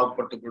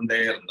மனஸ்தாபப்பட்டு கொண்டே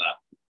இருந்தார்.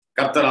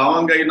 கர்த்தர்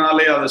அவன்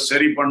கையினாலே அதை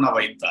சரி பண்ண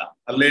வைத்தார்.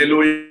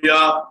 அல்லேலூயா.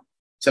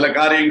 சில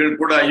காரியங்கள்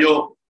கூட ஐயோ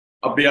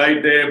அப்படி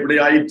ஆயிட்டு இப்படி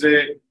ஆயிட்டு,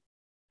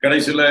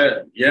 கடைசியில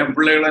என்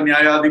பிள்ளைகளை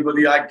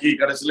நியாயாதிபதி ஆக்கி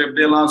கடைசியில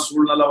எப்படியெல்லாம்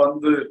சூழ்நிலை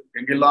வந்து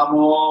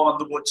எங்கெல்லாமோ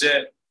வந்து போச்சே.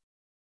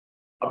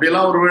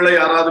 அப்படியெல்லாம் ஒருவேளை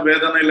யாராவது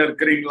வேதனையில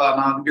இருக்கிறீங்களா?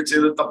 நான் அங்க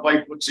செய்த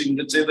தப்பாய் போச்சு,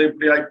 இங்க செய்த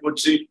இப்படி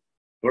ஆயிப்போச்சு,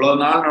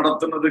 இவ்வளவு நாள்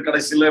நடத்துனது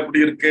கடைசியில எப்படி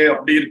இருக்கே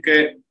அப்படி இருக்கே.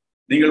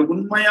 நீங்கள்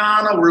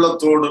உண்மையான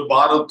உள்ளத்தோடு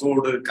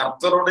பாரத்தோடு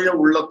கர்த்தருடைய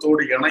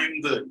உள்ளத்தோடு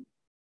இணைந்து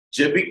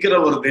ஜெபிக்கிற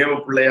ஒரு தேவ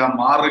பிள்ளையா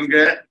மாறுங்க.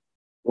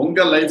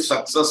 உங்க லைஃப்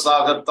சக்சஸ்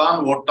ஆகத்தான்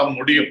ஓட்டம்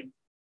முடியும்,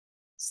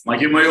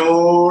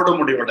 மகிமையோடு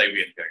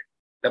முடிவடைவீர்கள்.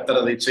 கர்த்தர்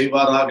அதை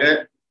செய்வாராக.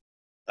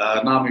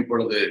 நாம்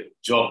இப்பொழுது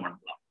ஜெபம்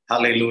பண்ணலாம்.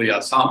 ஹல்லேலூயா.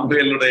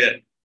 சாமுவேலுடைய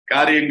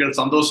காரியங்கள்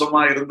சந்தோஷமா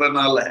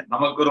இருந்ததுனால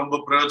நமக்கு ரொம்ப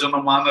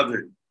பிரயோஜனமானது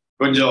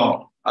கொஞ்சம்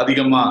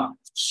அதிகமா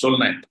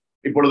சொன்னேன்.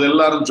 இப்பொழுது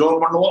எல்லாரும்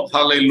ஜெபம் பண்ணுவோம்.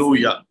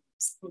 ஹல்லேலூயா.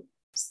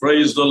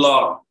 Praise the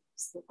Lord.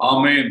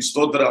 ஆமென்.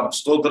 ஸ்தோத்திரம்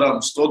ஸ்தோத்திரம்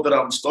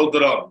ஸ்தோத்திரம்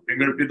ஸ்தோத்திரம்.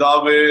 எங்கள்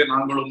பிதாவே,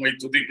 நாங்கள் உம்மை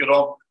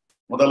துதிக்கிறோம்.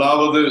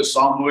 முதலாவது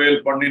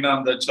சாமுவேல் பண்ணின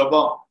அந்த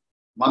ஜெபம்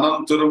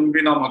மனம்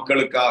திரும்பின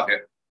மக்களுக்காக,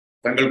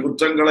 தங்கள்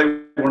குற்றங்களை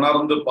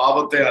உணர்ந்து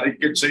பாவத்தை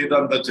அறிக்கை செய்த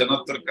அந்த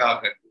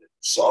ஜனத்திற்காக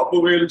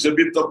சாமுவேல்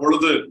ஜெபித்த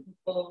பொழுது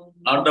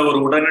ஆண்டவர்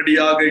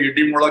உடனடியாக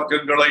இடி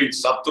முழக்கங்களை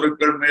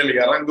சத்துருக்கள் மேல்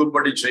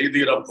இறங்கும்படி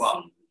செய்தீரப்பா.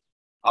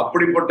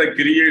 அப்படிப்பட்ட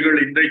கிரியைகள்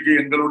இன்றைக்கு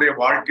எங்களுடைய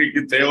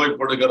வாழ்க்கைக்கு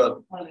தேவைப்படுகிறது.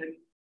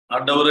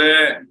 ஆண்டவரே,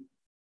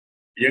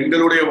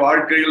 எங்களுடைய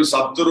வாழ்க்கையில்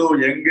சத்துரு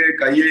எங்கே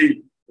கையை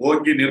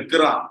ஓங்கி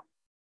நிற்கிறான்,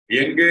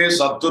 எங்கே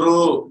சத்துரு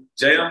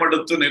ஜெயம்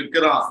எடுத்து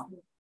நிற்கிறான்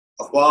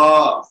அப்பா,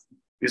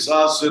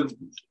 பிசாசின்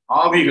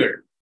ஆவிகள்,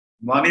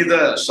 மனித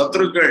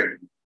சத்துருக்கள்,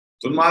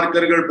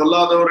 துன்மார்க்கர்கள்,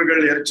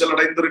 பொல்லாதவர்கள், எரிச்சல்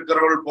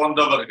அடைந்திருக்கிறவர்கள்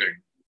போன்றவர்கள்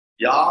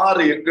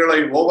யார் எங்களை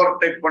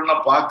ஓவர்டேக் பண்ண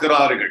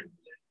பார்க்கிறார்கள்,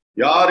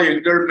 யார்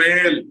எங்கள்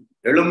மேல்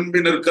எழும்பி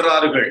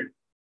நிற்கிறார்கள்,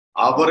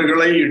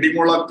 அவர்களை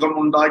இடிமுழக்கம்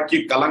உண்டாக்கி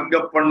கலங்க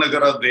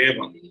பண்ணுகிற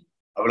தேவன்,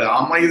 அவளை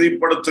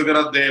அமைதிப்படுத்துகிற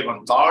தேவன்,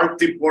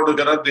 தாழ்த்தி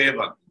போடுகிற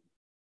தேவன்,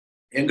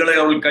 எங்களை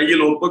அவள்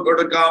கையில் ஒப்பு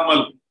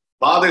கொடுக்காமல்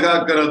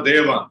பாதுகாக்கிற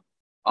தேவன்.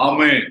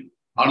 ஆமென்.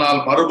 ஆனால்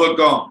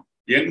மறுபக்கம்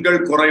எங்கள்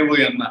குறைவு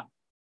என்ன?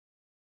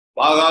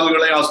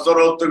 பாகால்களை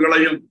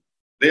அஸ்தரோத்துகளையும்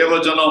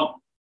தேவஜனம்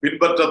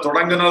பின்பற்ற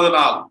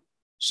தொடங்கினதனால்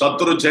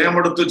சத்துரு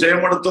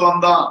ஜெயமெடுத்து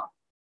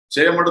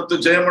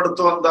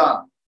வந்தான்.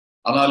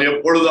 ஆனால்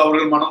எப்பொழுது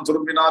அவர்கள் மனம்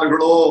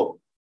திரும்பினார்களோ,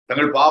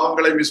 தங்கள்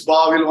பாவங்களை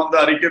மிஸ்பாவில் வந்து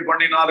அறிக்கை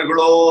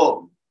பண்ணினார்களோ,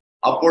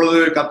 அப்பொழுது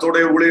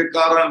கர்த்தருடைய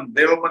ஊழியக்காரன்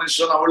தேவ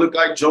மனுஷன்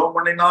அவளுக்காய் ஜெபம்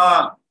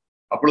பண்ணினான்.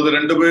 அப்பொழுது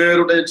 2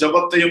 பேருடைய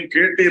ஜெபத்தையும்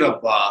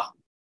கேட்டீரப்பா.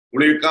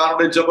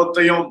 ஊழியக்காரனுடைய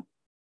ஜெபத்தையும்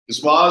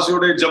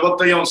விசுவாசியுடைய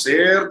ஜெபத்தையும்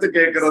சேர்த்து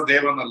கேட்கிற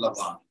தேவன்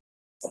அல்லவா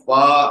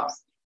அப்பா.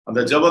 அந்த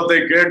ஜெபத்தை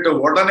கேட்டு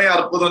உடனே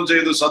அற்புதம்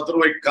செய்து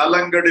சத்ருவை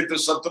கலங்கடித்து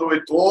சத்ருவை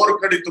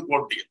தோற்கடித்து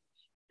போட்டீர்.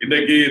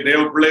 இன்றைக்கு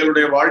தேவ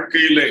பிள்ளைகளுடைய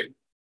வாழ்க்கையிலே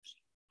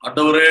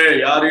ஆண்டவரே,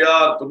 யார்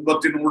யார்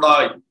துன்பத்தின்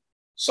ஊடாய்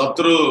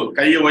சத்ரு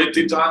கையை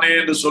வைத்திட்டானே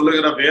என்று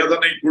சொல்லுகிற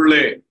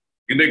வேதனைக்குள்ளே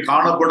இன்றைக்கு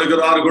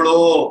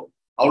காணப்படுகிறார்களோ,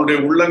 அவருடைய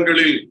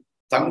உள்ளங்களில்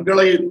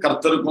தங்களை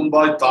கர்த்தருக்கு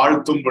முன்பாய்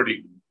தாழ்த்தும்படி,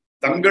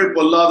 தங்கள்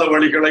பொல்லாத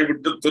வழிகளை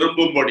விட்டு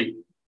திரும்பும்படி,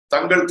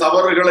 தங்கள்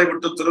தவறுகளை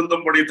விட்டு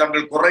திருந்தும்படி,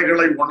 தங்கள்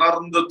குறைகளை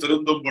உணர்ந்து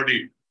திருந்தும்படி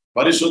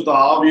பரிசுத்த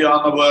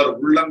ஆவியானவர்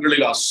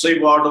உள்ளங்களில்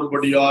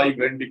அசைவாடும்படியாய்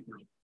வேண்டிக் கொள்ளும்.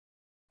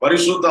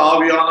 பரிசுத்த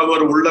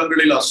ஆவியானவர்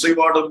உள்ளங்களில்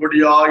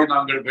அசைவாடும்படியாய்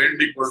நாங்கள்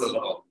வேண்டிக்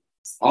கொள்ளுகிறோம்.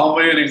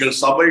 ஆமென். எங்கள்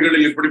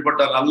சபைகளில்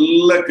இப்படிப்பட்ட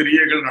நல்ல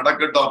கிரியைகள்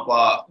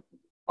நடக்கட்டாப்பா.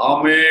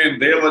 ஆமென்.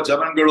 தேவ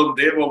ஜனங்களும்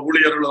தேவ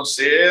ஊழியர்களும்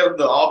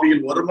சேர்ந்து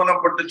ஆவியில்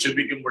ஒருமனப்பட்டு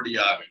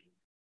ஜெபிக்கும்படியாக,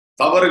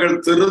 தவறுகள்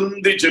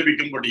திருந்தி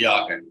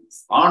ஜெபிக்கும்படியாக,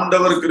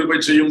 ஆண்டவர் கிருபை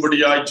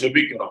செய்யும்படியாய்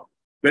ஜெபிக்கிறோம்.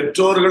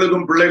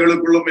 பெற்றோர்களுக்கும்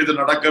பிள்ளைகளுக்குள்ளும் இது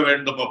நடக்க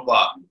வேண்டும்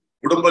அப்பா.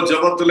 குடும்ப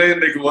ஜெபத்திலே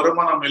இன்னைக்கு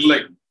வருமானம் இல்லை.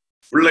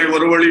 பிள்ளை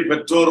ஒரு வழி,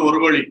 பெற்றோர் ஒரு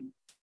வழி.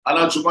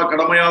 ஆனா சும்மா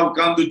கடமையா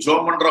உட்கார்ந்து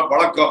ஜெபம் பண்ற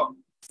பழக்கம்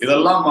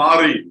இதெல்லாம்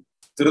மாறி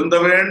திருந்த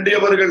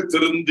வேண்டியவர்கள்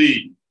திருந்தி,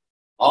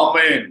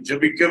 ஆமென்,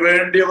 ஜெபிக்க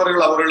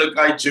வேண்டியவர்கள்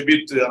அவர்களுக்காய்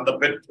ஜெபித்து, அந்த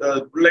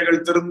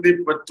பிள்ளைகள் திருந்தி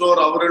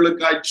பெற்றோர்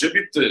அவர்களுக்காய்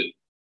ஜெபித்து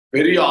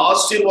பெரிய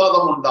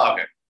ஆசீர்வாதம் உண்டாக,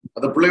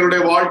 அந்த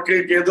பிள்ளைகளுடைய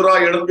வாழ்க்கைக்கு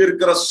எதிராக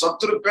எழுந்திருக்கிற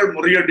சத்துருக்கள்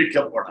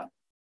முறியடிக்கப்பட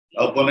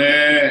அப்பனே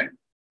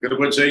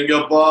கிருபை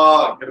செய்யுங்கப்பா,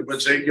 கிருபை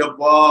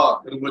செய்யுங்கப்பா,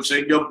 கிருபை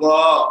செய்யுங்கப்பா.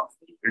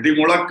 இடி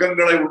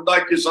முழக்கங்களை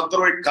உண்டாக்கி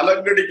சத்துருவை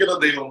கலங்கடிக்கிற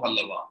தெய்வம்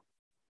அல்லவா?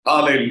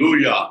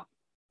 ஹல்லேலூயா.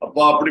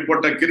 அப்பா,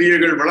 அப்படிப்பட்ட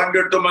கிரியைகள்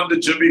விளங்கட்டும் என்று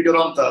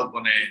ஜெபிக்கிறோம்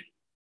தகப்பனே.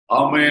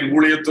 ஆமென்.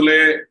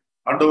 ஊழியத்திலே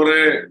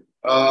ஆண்டவரே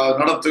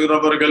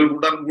நடத்துகிறவர்கள்,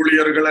 உடன்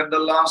ஊழியர்கள்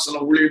என்றெல்லாம் சில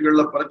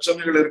ஊழியர்கள்ல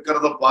பிரச்சனைகள்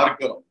இருக்கிறத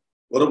பார்க்கிறோம்.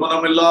 ஒரு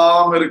மனம்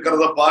இல்லாம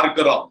இருக்கிறத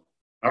பார்க்கிறோம்.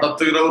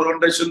 நடத்துகிறவர்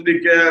ஒன்றை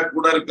சிந்திக்க,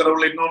 கூட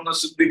இருக்கிறவர்கள்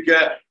இன்னொன்னு சிந்திக்க,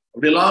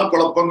 அப்படியெல்லாம்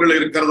குழப்பங்கள்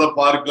இருக்கிறத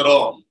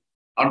பார்க்கிறோம்.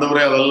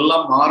 ஆண்டவரே,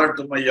 அதெல்லாம்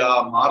மாறட்டும் ஐயா,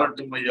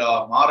 மாறட்டும் ஐயா,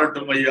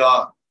 மாறட்டும் ஐயா.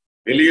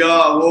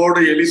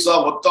 எலியாவோடு எலிசா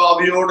ஒத்த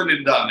ஆவியோடு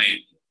நின்றானே,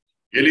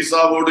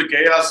 எலிசாவோடு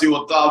கேயாசி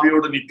ஒத்த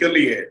ஆவியோடு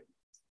நிக்கலையே.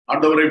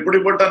 ஆண்டவர்,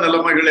 இப்படிப்பட்ட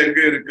நிலைமைகள் எங்க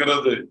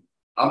இருக்கிறது?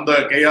 அந்த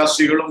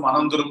கேயாசிகளும்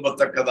மனம்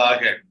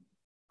திரும்பத்தக்கதாக,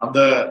 அந்த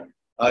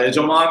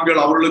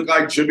எஜமான்கள்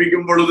அவர்களுக்காய்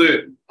செபிக்கும் பொழுது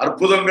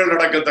அற்புதங்கள்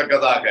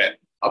நடக்கத்தக்கதாக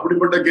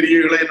அப்படிப்பட்ட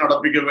கிரியைகளை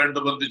நடப்பிக்க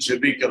வேண்டும் என்று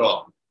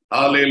செபிக்கிறோம்.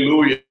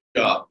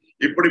 ஹல்லேலூயா.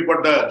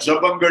 இப்படிப்பட்ட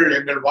ஜெபங்கள்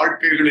எங்கள்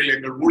வாழ்க்கைகளில்,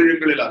 எங்கள்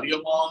ஊழியங்களில்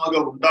அதிகமாக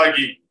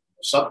உண்டாகி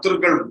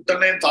சத்துருக்கள்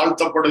உடனே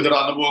தாழ்த்தப்படுகிற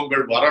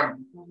அனுபவங்கள் வரணும்.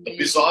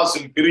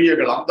 பிசாசின்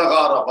கிரியைகள்,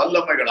 அந்தகார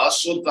வல்லமைகள்,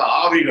 அசுத்த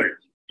ஆவிகள்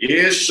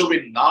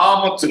இயேசுவின்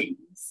நாமத்தில்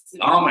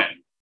ஆமென்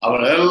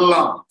அவர்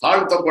எல்லாம்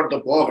தாழ்த்தப்பட்டு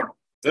போகணும்.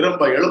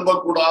 திரும்ப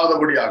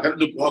எழும்பக்கூடாதபடி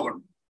அகன்று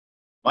போகணும்.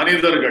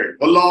 மனிதர்கள்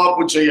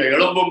பொல்லாப்பு செய்ய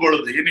எழும்பும்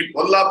பொழுது இனி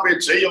பொல்லாப்பை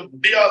செய்ய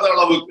முடியாத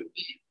அளவுக்கு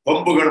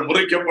கொம்புகள்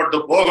முறிக்கப்பட்டு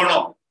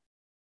போகணும்.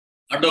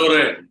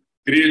 ஆண்டவரே,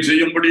 கிரியை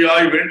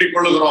செய்யும்படியாய் வேண்டிக்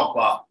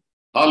கொள்ளுகிறோம்ப்பா.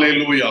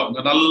 ஹல்லேலூயா.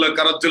 உங்க நல்ல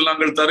கரத்தில்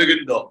நாங்கள்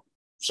தருகின்றோம்.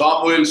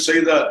 சாமுவேல்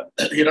செய்த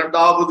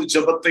 2வது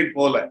ஜெபத்தை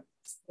போல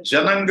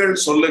ஜனங்கள்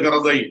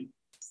சொல்லுகிறதை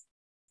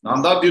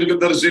நான் தான்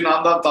தீர்க்கதரிசி,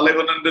 நான் தான்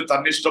தலைவன் என்று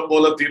தன்னிஷ்டம்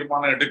போல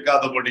தீர்மானம்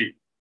எடுக்காதபடி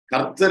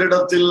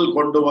கர்த்தரிடத்தில்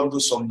கொண்டு வந்து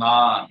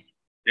சொன்னான்.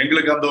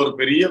 எங்களுக்கு அந்த ஒரு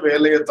பெரிய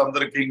வேலையை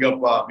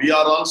தந்திருக்கீங்கப்பா. We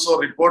are also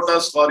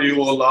reporters for you,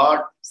 O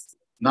Lord.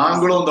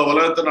 நாங்களும் இந்த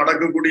உலகத்தில்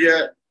நடக்கக்கூடிய,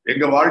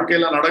 எங்க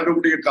வாழ்க்கையில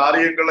நடக்கக்கூடிய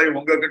காரியங்களை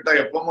உங்ககிட்ட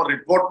எப்பவும்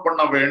ரிப்போர்ட்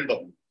பண்ண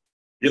வேண்டும்.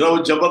 இரவு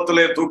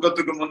ஜெபத்திலே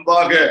தூக்கத்துக்கு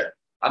முன்பாக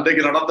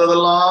அன்றைக்கு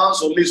நடந்ததெல்லாம்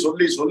சொல்லி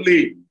சொல்லி சொல்லி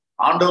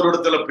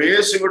ஆண்டவரிடத்துல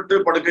பேசிவிட்டு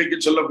படுக்கைக்கு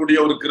செல்லக்கூடிய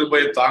ஒரு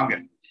கிருபையை தாங்க.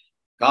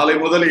 காலை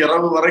முதல்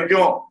இரவு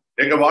வரைக்கும்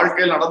எங்க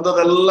வாழ்க்கையில்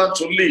நடந்ததெல்லாம்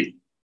சொல்லி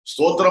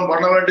ஸ்தோத்திரம்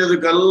பண்ண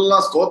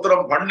வேண்டியதுக்கெல்லாம்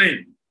ஸ்தோத்திரம் பண்ணி,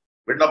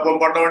 விண்ணப்பம்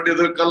பண்ண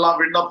வேண்டியதுக்கெல்லாம்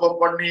விண்ணப்பம்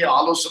பண்ணி,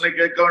 ஆலோசனை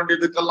கேட்க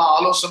வேண்டியதுக்கெல்லாம்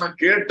ஆலோசனை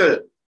கேட்டு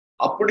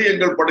அப்படி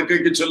எங்கள்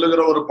படுக்கைக்கு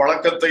செல்லுகிற ஒரு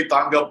பழக்கத்தை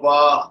தாங்கப்பா,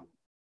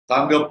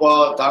 தாங்கப்பா,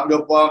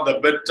 தாங்கப்பா. அந்த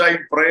பெட்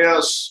டைம்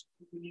பிரேயர்ஸ்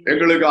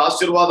எங்களுக்கு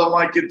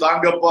ஆசீர்வாதமாக்கி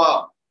தாங்கப்பா.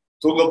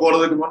 தூங்க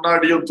போறதுக்கு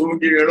முன்னாடியும்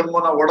தூங்கி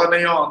எழும்பின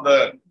உடனேயும் அந்த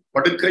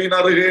படுக்கையின்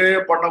அருகே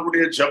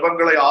பண்ணக்கூடிய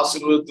ஜெபங்களை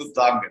ஆசீர்வதித்து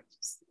தாங்க.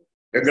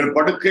 எங்கள்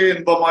படுக்கையை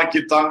இன்பமாக்கி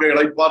தாங்க,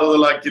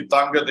 இளைப்பாறுதலாக்கி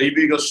தாங்க,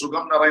 தெய்வீக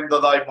சுகம்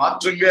நிறைந்ததாய்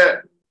மாற்றுங்க.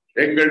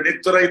 எங்கள்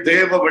நித்திரை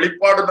தேவ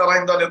வெளிப்பாடு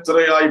நிறைந்த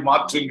நித்திரையாய்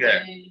மாற்றுங்க.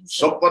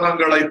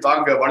 சொப்பனங்களை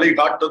தாங்க,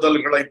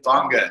 வழிகாட்டுதல்களை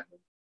தாங்க.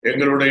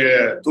 எங்களுடைய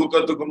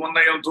தூக்கத்துக்கு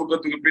முன்னையும்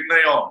தூக்கத்துக்கு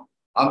பின்னையும்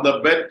அந்த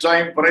பெட்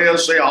டைம்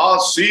பிரேயர்ஸை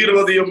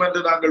ஆசீர்வதியும்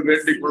என்று நாங்கள்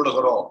வேண்டிக்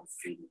கொள்ளுகிறோம்.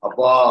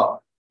 அப்பா,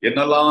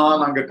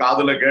 என்னெல்லாம் நாங்க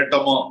காதுல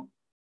கேட்டோமோ,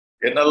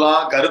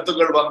 என்னெல்லாம்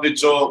கருத்துக்கள்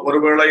வந்துச்சோ,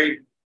 ஒருவேளை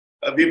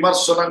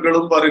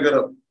விமர்சனங்களும்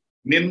வருகிறது,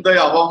 நிந்தை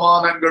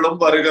அவமானங்களும்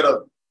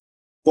வருகிறது,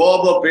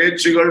 கோப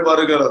பேச்சுகள்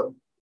வருகிறது,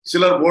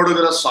 சிலர்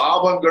போடுகிற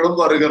சாபங்களும்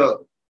வருகிறது.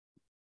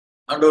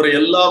 ஆண்டவர்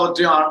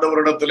எல்லாவற்றையும்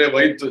ஆண்டவரிடத்திலே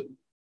வைத்து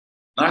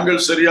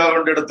நாங்கள் சரியாக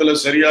இடத்துல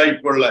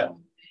சரியாயிக்கொள்ள,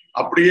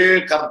 அப்படியே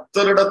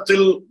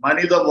கர்த்தரிடத்தில்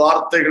மனித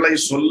வார்த்தைகளை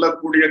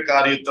சொல்லக்கூடிய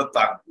காரியத்தை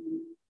தாங்க.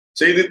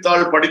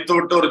 செய்தித்தாள் படித்து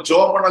விட்டு ஒரு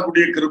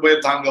ஜோமனக்கூடிய கிருபையை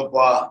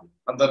தாங்கப்பா.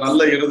 அந்த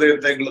நல்ல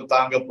இருதயத்தை எங்களுக்கு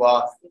தாங்கப்பா.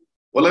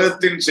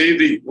 உலகத்தின்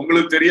செய்தி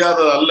உங்களுக்கு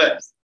தெரியாதது அல்ல,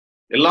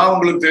 எல்லாம்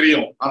உங்களுக்கு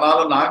தெரியும்.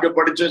 ஆனாலும் நாங்க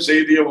படிச்ச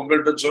செய்தியை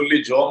உங்கள்கிட்ட சொல்லி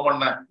ஜோம்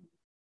பண்ண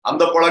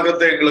அந்த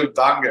பழக்கத்தை எங்களுக்கு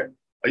தாங்க.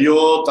 ஐயோ,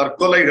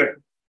 தற்கொலைகள்,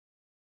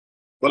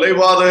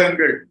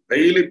 கொலைபாதகங்கள்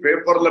டெய்லி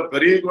பேப்பர்ல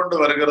பெருகி கொண்டு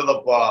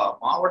வருகிறதப்பா.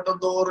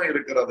 மாவட்டத்தோறும்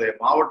இருக்கிறதே,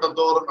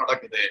 மாவட்டத்தோறும்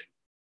நடக்குதே.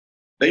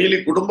 டெய்லி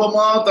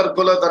குடும்பமா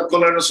தற்கொலை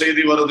தற்கொலைன்னு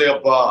செய்தி வருதே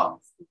அப்பா.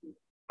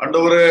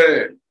 ஆண்டவரே,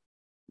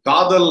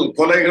 காதல்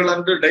கொலைகள்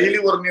என்று டெய்லி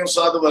ஒரு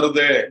நியூஸாவது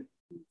வருதே.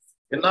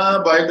 என்ன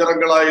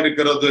பயங்கரங்களா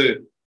இருக்கிறது.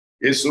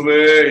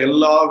 இயேசுவே,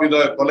 எல்லாவித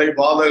கொலை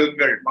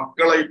பாதகங்கள்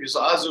மக்களை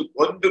பிசாசு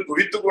கொண்டு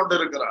குவித்து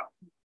கொண்டிருக்கிறார்.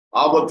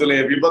 ஆபத்திலே,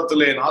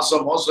 விபத்திலே, நாச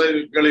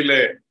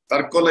மோசங்களிலே,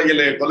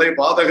 தற்கொலையிலே, கொலை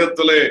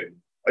பாதகத்திலே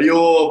ஐயோ,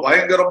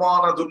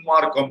 பயங்கரமான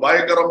துன்மார்க்கம்,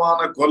 பயங்கரமான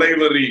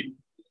கொலைவெறி.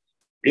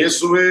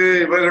 இயேசுவே,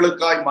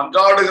 இவைகளுக்காய்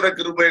மன்றாடுகிற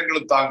கிருபை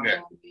எங்களுக்கு தாங்க.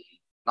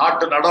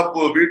 நாட்டு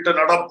நடப்பு, வீட்டு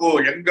நடப்பு,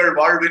 எங்கள்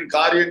வாழ்வின்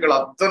காரியங்கள்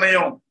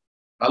அத்தனையும்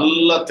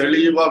நல்ல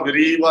தெளிவா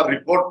விரிவா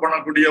ரிப்போர்ட்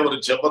பண்ணக்கூடிய ஒரு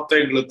ஜெபத்தை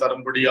எங்களுக்கு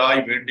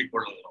தரும்படியாய் வேண்டிக்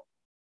கொள்ளுகிறோம்.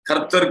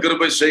 கர்த்தர்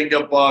கிருபை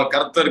செய்யுங்கப்பா,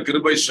 கர்த்தர்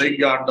கிருபை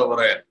செய்யுங்க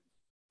ஆண்டவரே.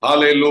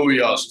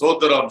 ஹல்லேலூயா,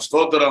 ஸ்தோத்திரம்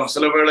ஸ்தோத்திரம்.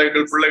 சில வேளை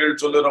எங்கள் பிள்ளைகள்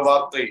சொல்லுகிற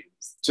வார்த்தை,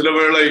 சில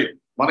வேளை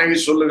மனைவி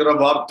சொல்லுகிற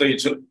வார்த்தை,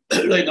 சில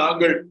வேளை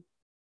நாங்கள்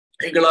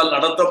எங்களால்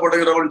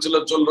நடத்தப்படுகிறவர்கள்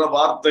சிலர் சொல்ற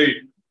வார்த்தை,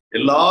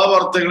 எல்லா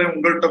வார்த்தைகளையும்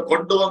உங்கள்கிட்ட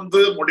கொண்டு வந்து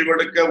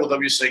முடிவெடுக்க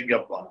உதவி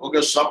செய்யுங்கப்பா. உங்க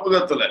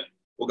சமூகத்துல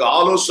உங்க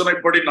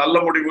ஆலோசனைப்படி நல்ல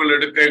முடிவுகள்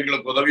எடுக்க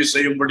எங்களுக்கு உதவி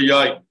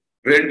செய்யும்படியாய்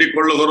வேண்டிக்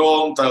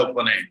கொள்ளுகிறோம்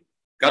தகப்பனே.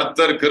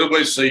 கர்த்தர்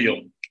கிருபை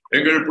செய்யும்.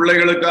 எங்கள்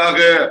பிள்ளைகளுக்காக,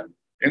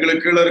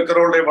 எங்களுக்கு கீழே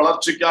இருக்கிறவருடைய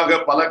வளர்ச்சிக்காக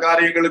பல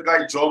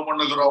காரியங்களுக்காய் ஜெபம்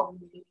பண்ணுகிறோம்.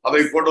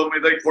 அதை கொடும்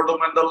இதை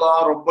கொடும்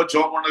என்றெல்லாம் ரொம்ப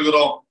ஜெபம்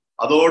பண்ணுகிறோம்.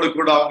 அதோடு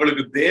கூட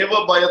அவங்களுக்கு தேவ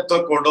பயத்தை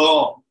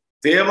கொடும்,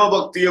 தேவ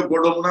பக்தியை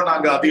கொடும்னு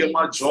நாங்க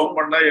அதிகமா ஜெபம்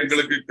பண்ண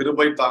எங்களுக்கு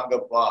கிருபை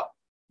தாங்கப்பா.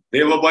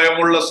 தேவ பயம்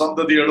உள்ள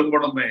சந்ததி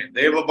எழும்பணுமே,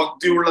 தேவ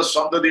பக்தி உள்ள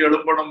சந்ததி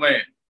எழும்பணுமே.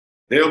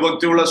 தேவ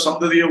பக்தி உள்ள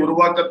சந்ததியை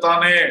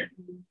உருவாக்கத்தானே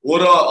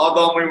ஒரு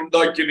ஆதாமை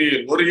உண்டாக்கினீர்,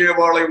 ஒரு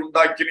ஏவாளை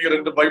உண்டாக்கினீர்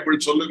என்று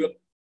பைபிள் சொல்லுங்க.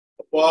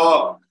 அப்பா,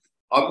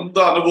 அந்த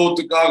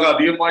அனுபவத்துக்காக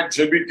அதிகமாய்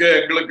ஜெபிக்க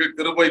எங்களுக்கு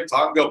கிருபை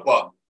தாங்கப்பா,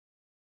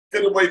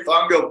 கிருபை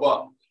தாங்கப்பா.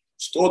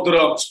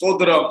 ஸ்தோத்திரம்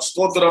ஸ்தோத்திரம்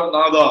ஸ்தோத்திரம்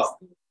நாதா.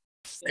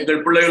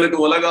 எங்கள் பிள்ளைகளுக்கு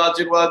உலக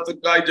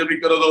ஆசீர்வாதத்துக்காய்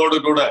ஜெபிக்கிறதோடு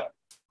கூட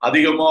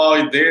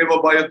அதிகமாய் தேவ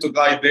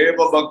பயத்துக்காய், தேவ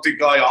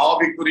பக்திக்காய்,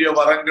 ஆவிக்குரிய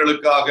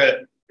வரங்களுக்காக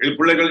எங்கள்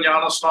பிள்ளைகள்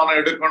ஞானஸ்நானம்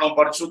எடுக்கணும்,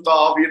 பரிசுத்த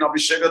ஆவியின்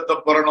அபிஷேகத்தை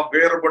பெறணும்,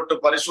 வேறுபட்டு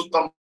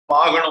பரிசுத்தம்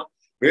ஆகணும்.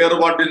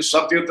 வேறுபாட்டின்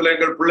சத்தியத்தில்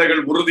எங்கள்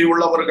பிள்ளைகள் உறுதி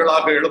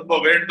உள்ளவர்களாக எழுப்ப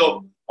வேண்டும்.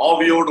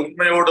 ஆவியோடு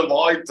உண்மையோடு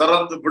வாய்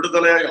திறந்து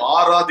விடுதலையாய்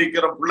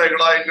ஆராதிக்கிற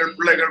பிள்ளைகளாய் எங்கள்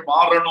பிள்ளைகள்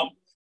மாறணும்.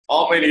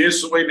 ஆமென்.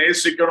 இயேசுவை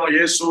நேசிக்கணும்,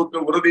 இயேசுவுக்கு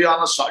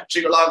உறுதியான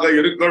சாட்சிகளாக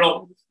இருக்கணும்.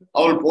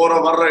 அவள் போற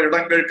வர்ற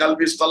இடங்கள்,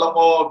 கல்வி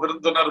ஸ்தலமோ,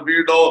 விருந்தினர்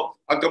வீடோ,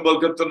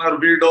 அக்கம்பக்கத்தினர்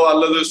வீடோ,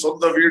 அல்லது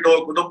சொந்த வீடோ,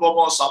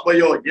 குடும்பமோ,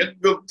 சபையோ,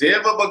 எங்கும்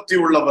தேவ பக்தி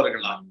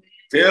உள்ளவர்களா,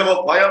 தேவ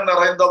பயம்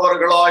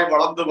நிறைந்தவர்களாய்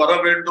வளர்ந்து வர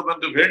வேண்டும்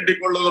என்று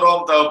வேண்டிக்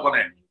கொள்ளுகிறோம்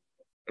தகப்பனே.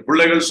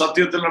 பிள்ளைகள்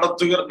சத்தியத்தில்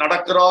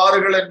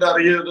நடக்கிறார்கள் என்று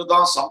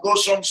அறியதுதான்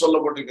சந்தோஷம்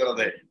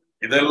சொல்லப்பட்டிருக்கிறதே.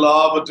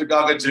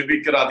 இதெல்லாவற்றுக்காக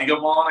ஜெபிக்கிற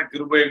அதிகமான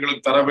கிருபை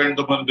எங்களுக்கு தர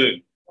வேண்டும் என்று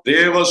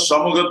தேவ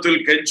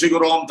சமூகத்தில்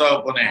கெஞ்சுகிறோம்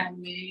தகப்பனே.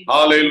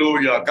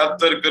 ஹல்லேலூயா.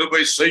 கர்த்தர்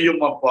கிருபை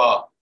செய்யும் அப்பா.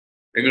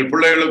 எங்கள்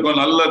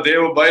பிள்ளைகளுக்கும் நல்ல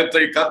தேவ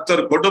பயத்தை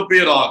கர்த்தர்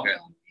கொடுப்பீராக.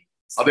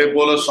 அதே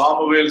போல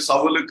சாமுவேல்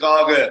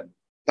சவுலுக்காக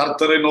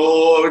கர்த்தரை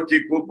நோக்கி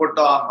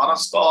கூப்பிட்டான்,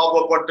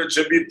 மனஸ்தாபப்பட்டு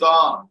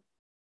ஜெபித்தான்.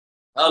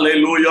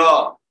 ஹல்லேலூயா.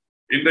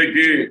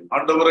 இன்றைக்கு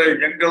ஆண்டவரே,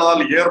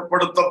 எங்களால்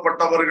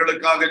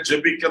ஏற்படுத்தப்பட்டவர்களுக்காக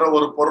ஜெபிக்கிற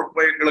ஒரு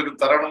பொறுப்பை எங்களுக்கு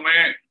தரணுமே.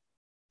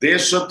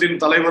 தேசத்தின்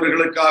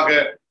தலைவர்களுக்காக,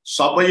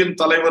 சபையின்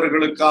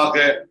தலைவர்களுக்காக,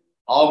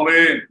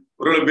 ஆமென்,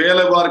 ஒரு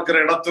வேலை பார்க்கிற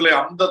இடத்துல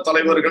அந்த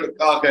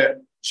தலைவர்களுக்காக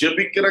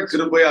ஜெபிக்கிற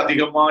கிருபை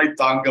அதிகமாய்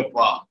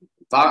தாங்கப்பா,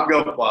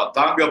 தாங்கப்பா,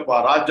 தாங்கப்பா.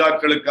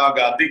 ராஜாக்களுக்காக,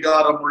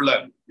 அதிகாரம் உள்ள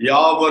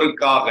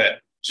யாவருக்காக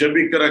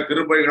ஜெபிக்கிற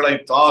கிருபைகளை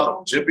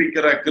தாரும்,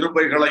 ஜெபிக்கிற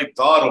கிருபைகளை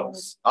தாரும்.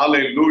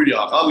 ஹல்லேலூயா,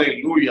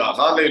 ஹல்லேலூயா,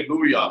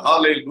 ஹல்லேலூயா,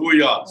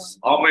 ஹல்லேலூயா.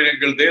 ஆமென்.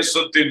 எங்கள்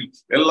தேசத்தின்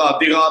எல்லா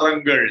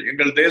அதிகாரங்கள்,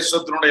 எங்கள்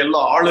தேசத்தினுடைய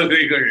எல்லா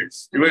ஆளுகைகள்,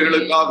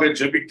 இவைகளுக்காக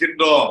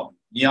ஜெபிக்கின்றோம்.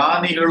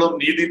 ஞானிகளும்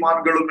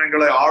நீதிமான்களும்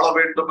எங்களை ஆள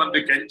வேண்டும் என்று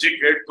கெஞ்சி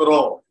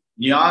கேட்கிறோம்.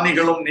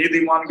 ஞானிகளும்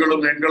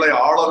நீதிமான்களும் எங்களை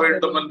ஆள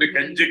வேண்டும் என்று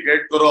கெஞ்சி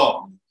கேட்கிறோம்.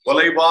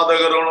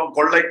 கொலைபாதகர்களும்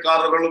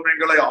கொள்ளைக்காரர்களும்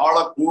எங்களை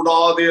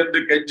ஆளக்கூடாது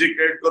என்று கெஞ்சி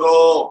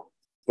கேட்கிறோம்.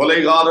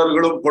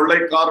 கொலைகாரர்களும்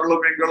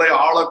கொள்ளைக்காரர்களும் எங்களை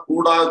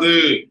ஆளக்கூடாது.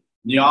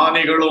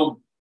 ஞானிகளும்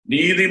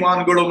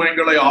நீதிமான்களும்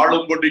எங்களை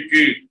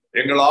ஆளும்படிக்கு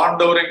எங்கள்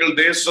ஆண்டவர் எங்கள்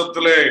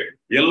தேசத்திலே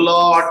எல்லா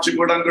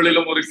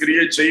ஆட்சிப்படங்களிலும் ஒரு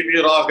கிரியை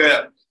செய்வீராக.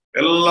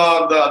 எல்லா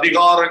அந்த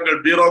அதிகாரங்கள்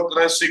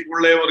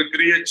பியூரோகிராசிக்குள்ளே ஒரு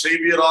கிரியை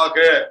செய்வீராக.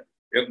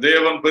 என்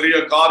தேவன் பெரிய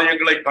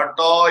காரியங்களை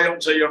கட்டாயம்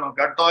செய்யணும்,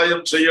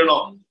 கட்டாயம்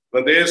செய்யணும். இந்த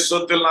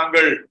தேசத்தில்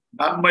நாங்கள்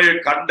நன்மையை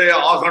கண்டே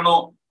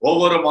ஆகணும்.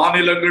 ஒவ்வொரு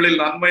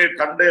மாநிலங்களில் நன்மையை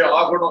கண்டே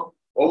ஆகணும்.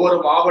 ஒவ்வொரு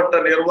மாவட்ட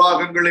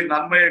நிர்வாகங்களின்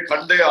நன்மையை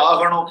கண்டே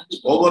ஆகணும்.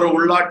 ஒவ்வொரு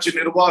உள்ளாட்சி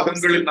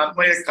நிர்வாகங்களின்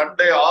நன்மையை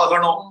கண்டே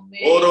ஆகணும்.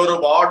 ஒரு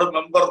வார்டு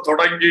மெம்பர்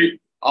தொடங்கி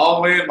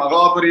ஆமென்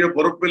மகாபெரிய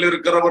பொறுப்பில்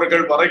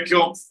இருக்கிறவர்கள்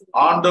வரைக்கும்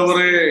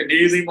ஆண்டவரே,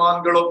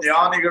 நீதிமான்களும்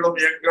ஞானிகளும்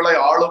எங்களை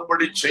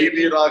ஆளும்படி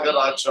செய்வீராக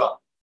ராஜா.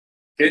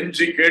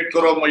 கெஞ்சி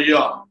கேட்கிறோம்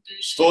ஐயா.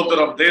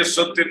 ஸ்தோத்திரம்.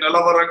 தேசத்தின்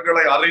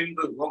நிலவரங்களை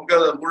அறிந்து, உங்க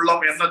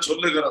உள்ளம் என்ன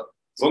சொல்லுகிறது,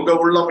 உங்க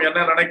உள்ளம் என்ன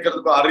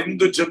நினைக்கிறது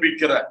அறிந்து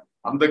ஜெபிக்கிற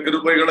அந்த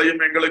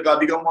கிருபைகளையும் எங்களுக்கு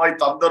அதிகமாய்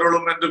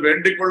தந்தருளும் என்று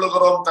வேண்டிக்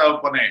கொள்ளுகிறோம்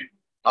தகப்பனே.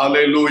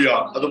 ஹல்லேலூயா.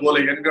 அதுபோல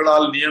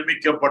எங்களால்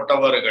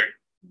நியமிக்கப்பட்டவர்கள்,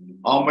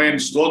 ஆமென்,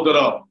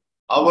 ஸ்தோத்திரம்,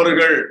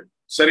 அவர்கள்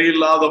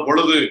சரியில்லாத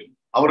பொழுது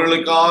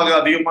அவர்களுக்காக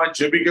அதிகமாய்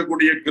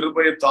ஜெபிக்கக்கூடிய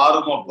கிருபையை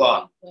தாரும் அப்பா.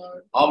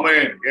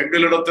 ஆமென்.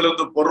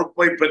 எங்களிடத்திலிருந்து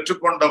பொறுப்பை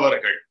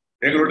பெற்றுக்கொண்டவர்கள்,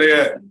 எங்களுடைய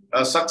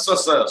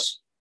சக்சஸர்ஸ்,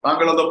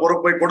 நாங்கள் அந்த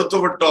பொறுப்பை கொடுத்து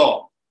விட்டோம்.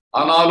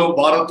 ஆனாலும்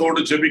பாரத்தோடு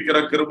ஜெபிக்கிற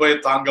கிருபையை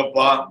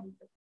தாங்கப்பா.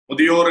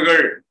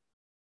 முதியோர்கள்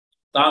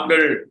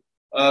தாங்கள்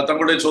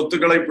தங்களுடைய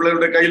சொத்துக்களை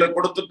பிள்ளையுடைய கையில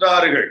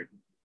கொடுத்துட்டார்கள்,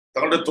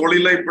 தங்களுடைய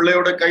தொழிலை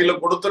பிள்ளையோட கையில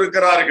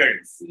கொடுத்திருக்கிறார்கள்.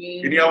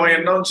 இனி அவன்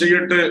என்ன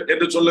செய்யட்டு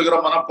என்று சொல்லுகிற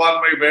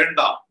மனப்பான்மை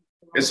வேண்டாம்.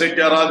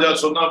 எசேக்கியா ராஜா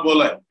சொன்ன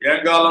போல,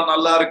 என் காலம்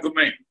நல்லா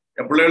இருக்குமே,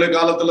 என் பிள்ளைகளுக்கு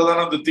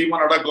காலத்துலதானே அந்த தீமை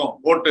நடக்கும்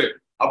போட்டு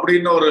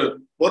அப்படின்னு ஒரு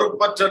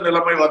பொறுப்பற்ற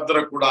நிலைமை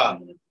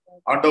வந்துடக்கூடாது.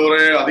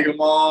 ஆண்டவரே,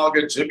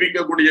 அதிகமாக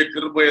ஜெபிக்கக்கூடிய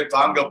கிருபையை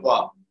தாங்கப்பா,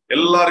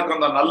 எல்லாருக்கும்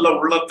அந்த நல்ல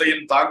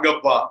உள்ளத்தையும்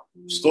தாங்கப்பா.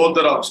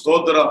 ஸ்தோத்திரம்,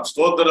 ஸ்தோத்திரம்,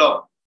 ஸ்தோத்திரம்.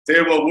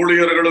 தேவ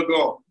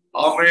ஊழியர்களுக்கும்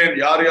ஆமேன்.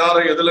 யார்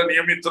யாரை எதுல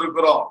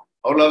நியமித்திருக்கிறோம்,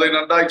 அவர்கள் அதை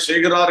நன்றாய்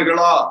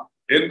செய்கிறார்களா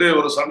என்று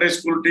ஒரு சண்டே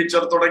ஸ்கூல்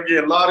டீச்சர் தொடங்கி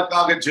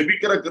எல்லாருக்காக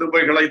ஜெபிக்கிற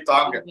கிருபைகளை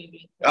தாங்க.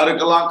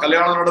 யாருக்கெல்லாம்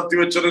கல்யாணம் நடத்தி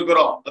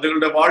வச்சிருக்கிறோம்,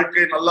 அதுகளுடைய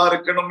வாழ்க்கை நல்லா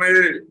இருக்கணுமே,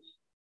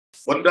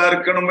 ஒன்றா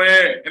இருக்கணுமே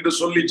என்று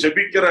சொல்லி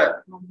ஜெபிக்கிற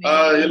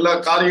எல்லா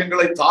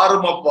காரியங்களை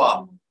தாருமப்பா.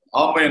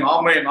 ஆமேன்,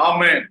 ஆமேன்,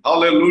 ஆமேன்.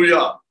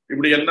 ஹல்லேலூயா.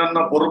 இப்படி என்னென்ன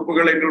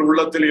பொறுப்புகள் எங்கள்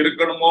உள்ளத்தில்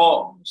இருக்கணுமோ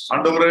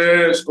ஆண்டவரே,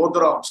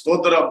 ஸ்தோத்திரம்,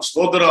 ஸ்தோத்திரம்,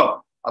 ஸ்தோத்திரம்.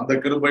 அந்த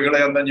கிருபைகளை,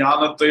 அந்த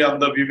ஞானத்தை,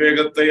 அந்த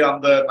விவேகத்தை,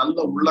 அந்த நல்ல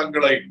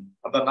உள்ளங்களை,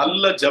 அந்த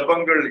நல்ல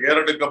ஜெபங்கள்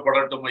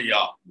ஏறெடுக்கப்படட்டும்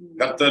ஐயா.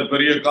 கர்த்தர்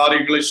பெரிய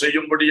காரியங்களை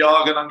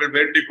செய்யும்படியாக நாங்கள்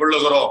வேண்டிக்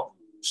கொள்ளுகிறோம்.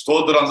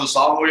 ஸ்தோத்திரம். அந்த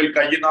சாமுவேல்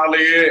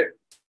கையினாலேயே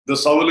இந்த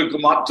சவுலுக்கு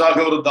மாற்றாக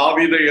ஒரு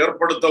தாவீதை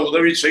ஏற்படுத்த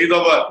உதவி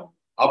செய்தவர்.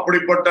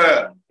 அப்படிப்பட்ட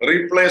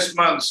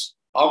ரீப்ளேஸ்மெண்ட்ஸ்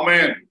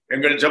ஆமென்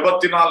எங்கள்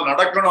ஜெபத்தினால்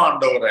நடக்கணும்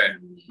ஆண்டவரே,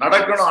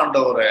 நடக்கணும்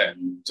ஆண்டவரே.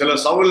 சில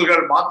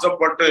சவுல்கள்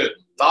மாற்றப்பட்டு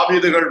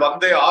தாவீதுகள்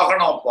வந்தே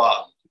ஆகணும்ப்பா.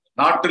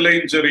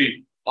 நாட்டிலையும் சரி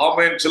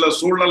ஆமென், சில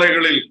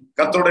சூழ்நிலைகளில்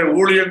கர்த்தருடைய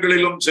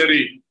ஊழியங்களிலும்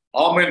சரி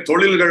ஆமென்,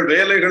 தொழில்கள்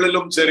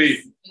வேலைகளிலும் சரி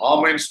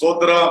ஆமென்.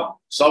 ஸ்தோத்திரம்.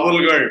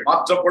 சவுல்கள்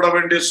மாற்றப்பட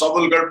வேண்டிய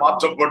சவுல்கள்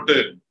மாற்றப்பட்டு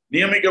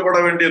நியமிக்கப்பட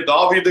வேண்டிய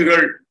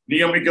தாவீதுகள்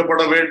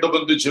நியமிக்கப்பட வேண்டும்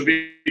என்று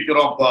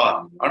ஜெபிக்கிறோம்ப்பா.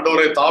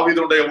 ஆண்டவரே,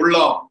 தாவீதுடைய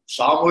உள்ளம்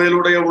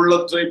சாமுவேலுடைய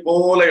உள்ளத்தை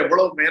போல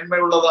எவ்வளவு மேன்மை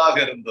உள்ளதாக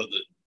இருந்தது.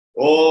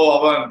 ஓ,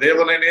 அவன்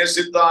தேவனை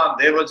நேசித்தான்,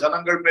 தேவ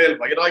ஜனங்கள் மேல்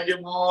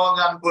வைராக்கியமாக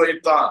அன்பு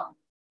வைத்தான்,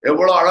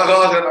 எவ்வளவு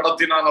அழகாக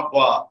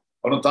நடத்தினானப்பா.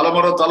 அவன்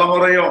தலைமுறை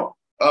தலைமுறையும்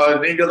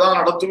நீங்க தான்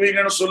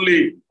நடத்துவீங்கன்னு சொல்லி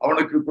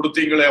அவனுக்கு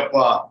கொடுத்தீங்களே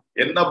அப்பா.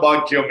 என்ன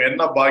பாக்கியம்,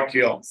 என்ன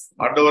பாக்கியம்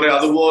ஆண்டவரே.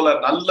 அதுபோல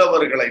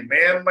நல்லவர்களை,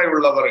 மேன்மை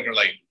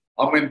உள்ளவர்களை,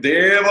 அவன்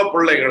தேவ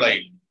பிள்ளைகளை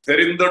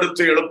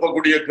தெரிந்தெடுத்து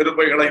எழுப்பக்கூடிய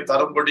கிருபைகளை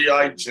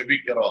தரும்படியாய்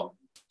ஜெபிக்கிறோம்.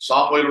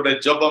 சாமுவேலுடைய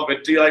ஜெபம்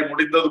வெற்றியாய்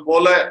முடிந்தது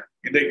போல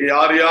இன்றைக்கு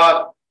யார் யார்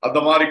அந்த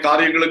மாதிரி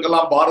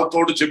காரியங்களுக்கெல்லாம்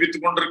பாரத்தோடு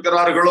ஜெபித்துக்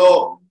கொண்டிருக்கிறார்களோ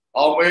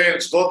ஆமென்.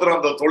 ஸ்தோத்திரம்.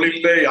 அந்த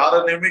தொழிலே யாரை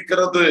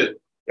நியமிக்கிறது,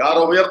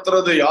 யாரை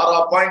உயர்த்துறது, யாரை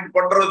அப்பாயிண்ட்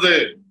பண்றது,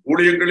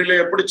 ஊழியங்களிலே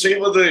எப்படி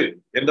செய்வது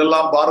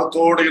என்றெல்லாம்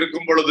பாரத்தோடு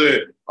இருக்கும் பொழுது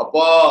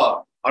அப்பா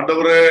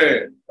ஆண்டவரே,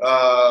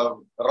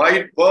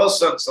 ரைட்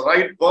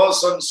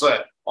பர்சன்ஸ்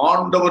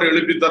ஆண்டவர்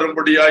எழுப்பி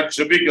தரும்படியாய்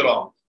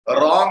ஜெபிக்கிறோம்.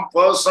 ராங்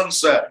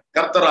பர்சன்ஸ்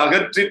கர்த்தர்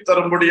அகற்றி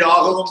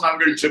தரும்படியாகவும்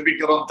நாங்கள்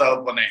ஜெபிக்கிறோம்.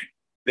 தகப்பனே,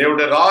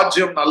 தேவனுடைய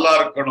ராஜ்யம் நல்லா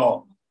இருக்கணும்,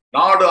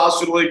 நாடு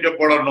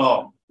ஆசீர்வதிக்கப்படணும்,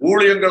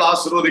 ஊழியங்கள்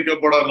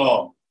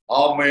ஆசீர்வதிக்கப்படணும்.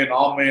 ஆமேன்,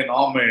 ஆமேன்,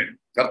 ஆமேன்.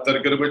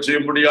 கர்த்தர் கிருபை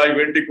செய்யும்படியாய்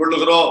வேண்டிக்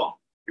கொள்ளுகிறோம்.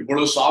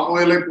 இப்பொழுது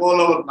சாமுவேலை போல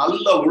ஒரு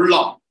நல்ல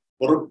உள்ளம்,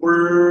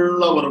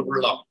 பொறுப்புள்ள ஒரு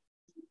உள்ளம்,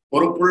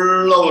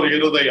 பொறுப்புள்ள ஒரு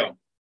இருதயம்,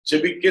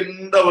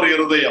 செபிக்கின்ற ஒரு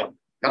இருதயம்,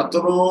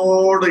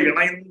 கர்த்தரோடு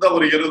இணைந்த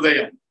ஒரு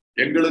இருதயம்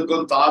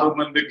எங்களுக்கும் தாரும்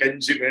என்று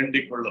கெஞ்சி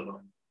வேண்டிக்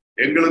கொள்ளுகிறோம்.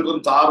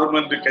 எங்களுக்கும் தாரும்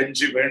என்று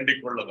கெஞ்சி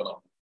வேண்டிக்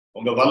கொள்ளுகிறோம்.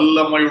 உங்க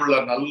வல்லமை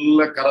உள்ள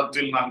நல்ல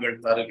கரத்தில் நாங்கள்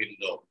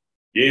தருகின்றோம்.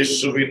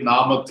 இயேசுவின்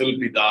நாமத்தில்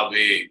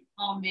பிதாவே,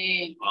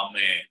 ஆமென்,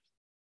 ஆமென்.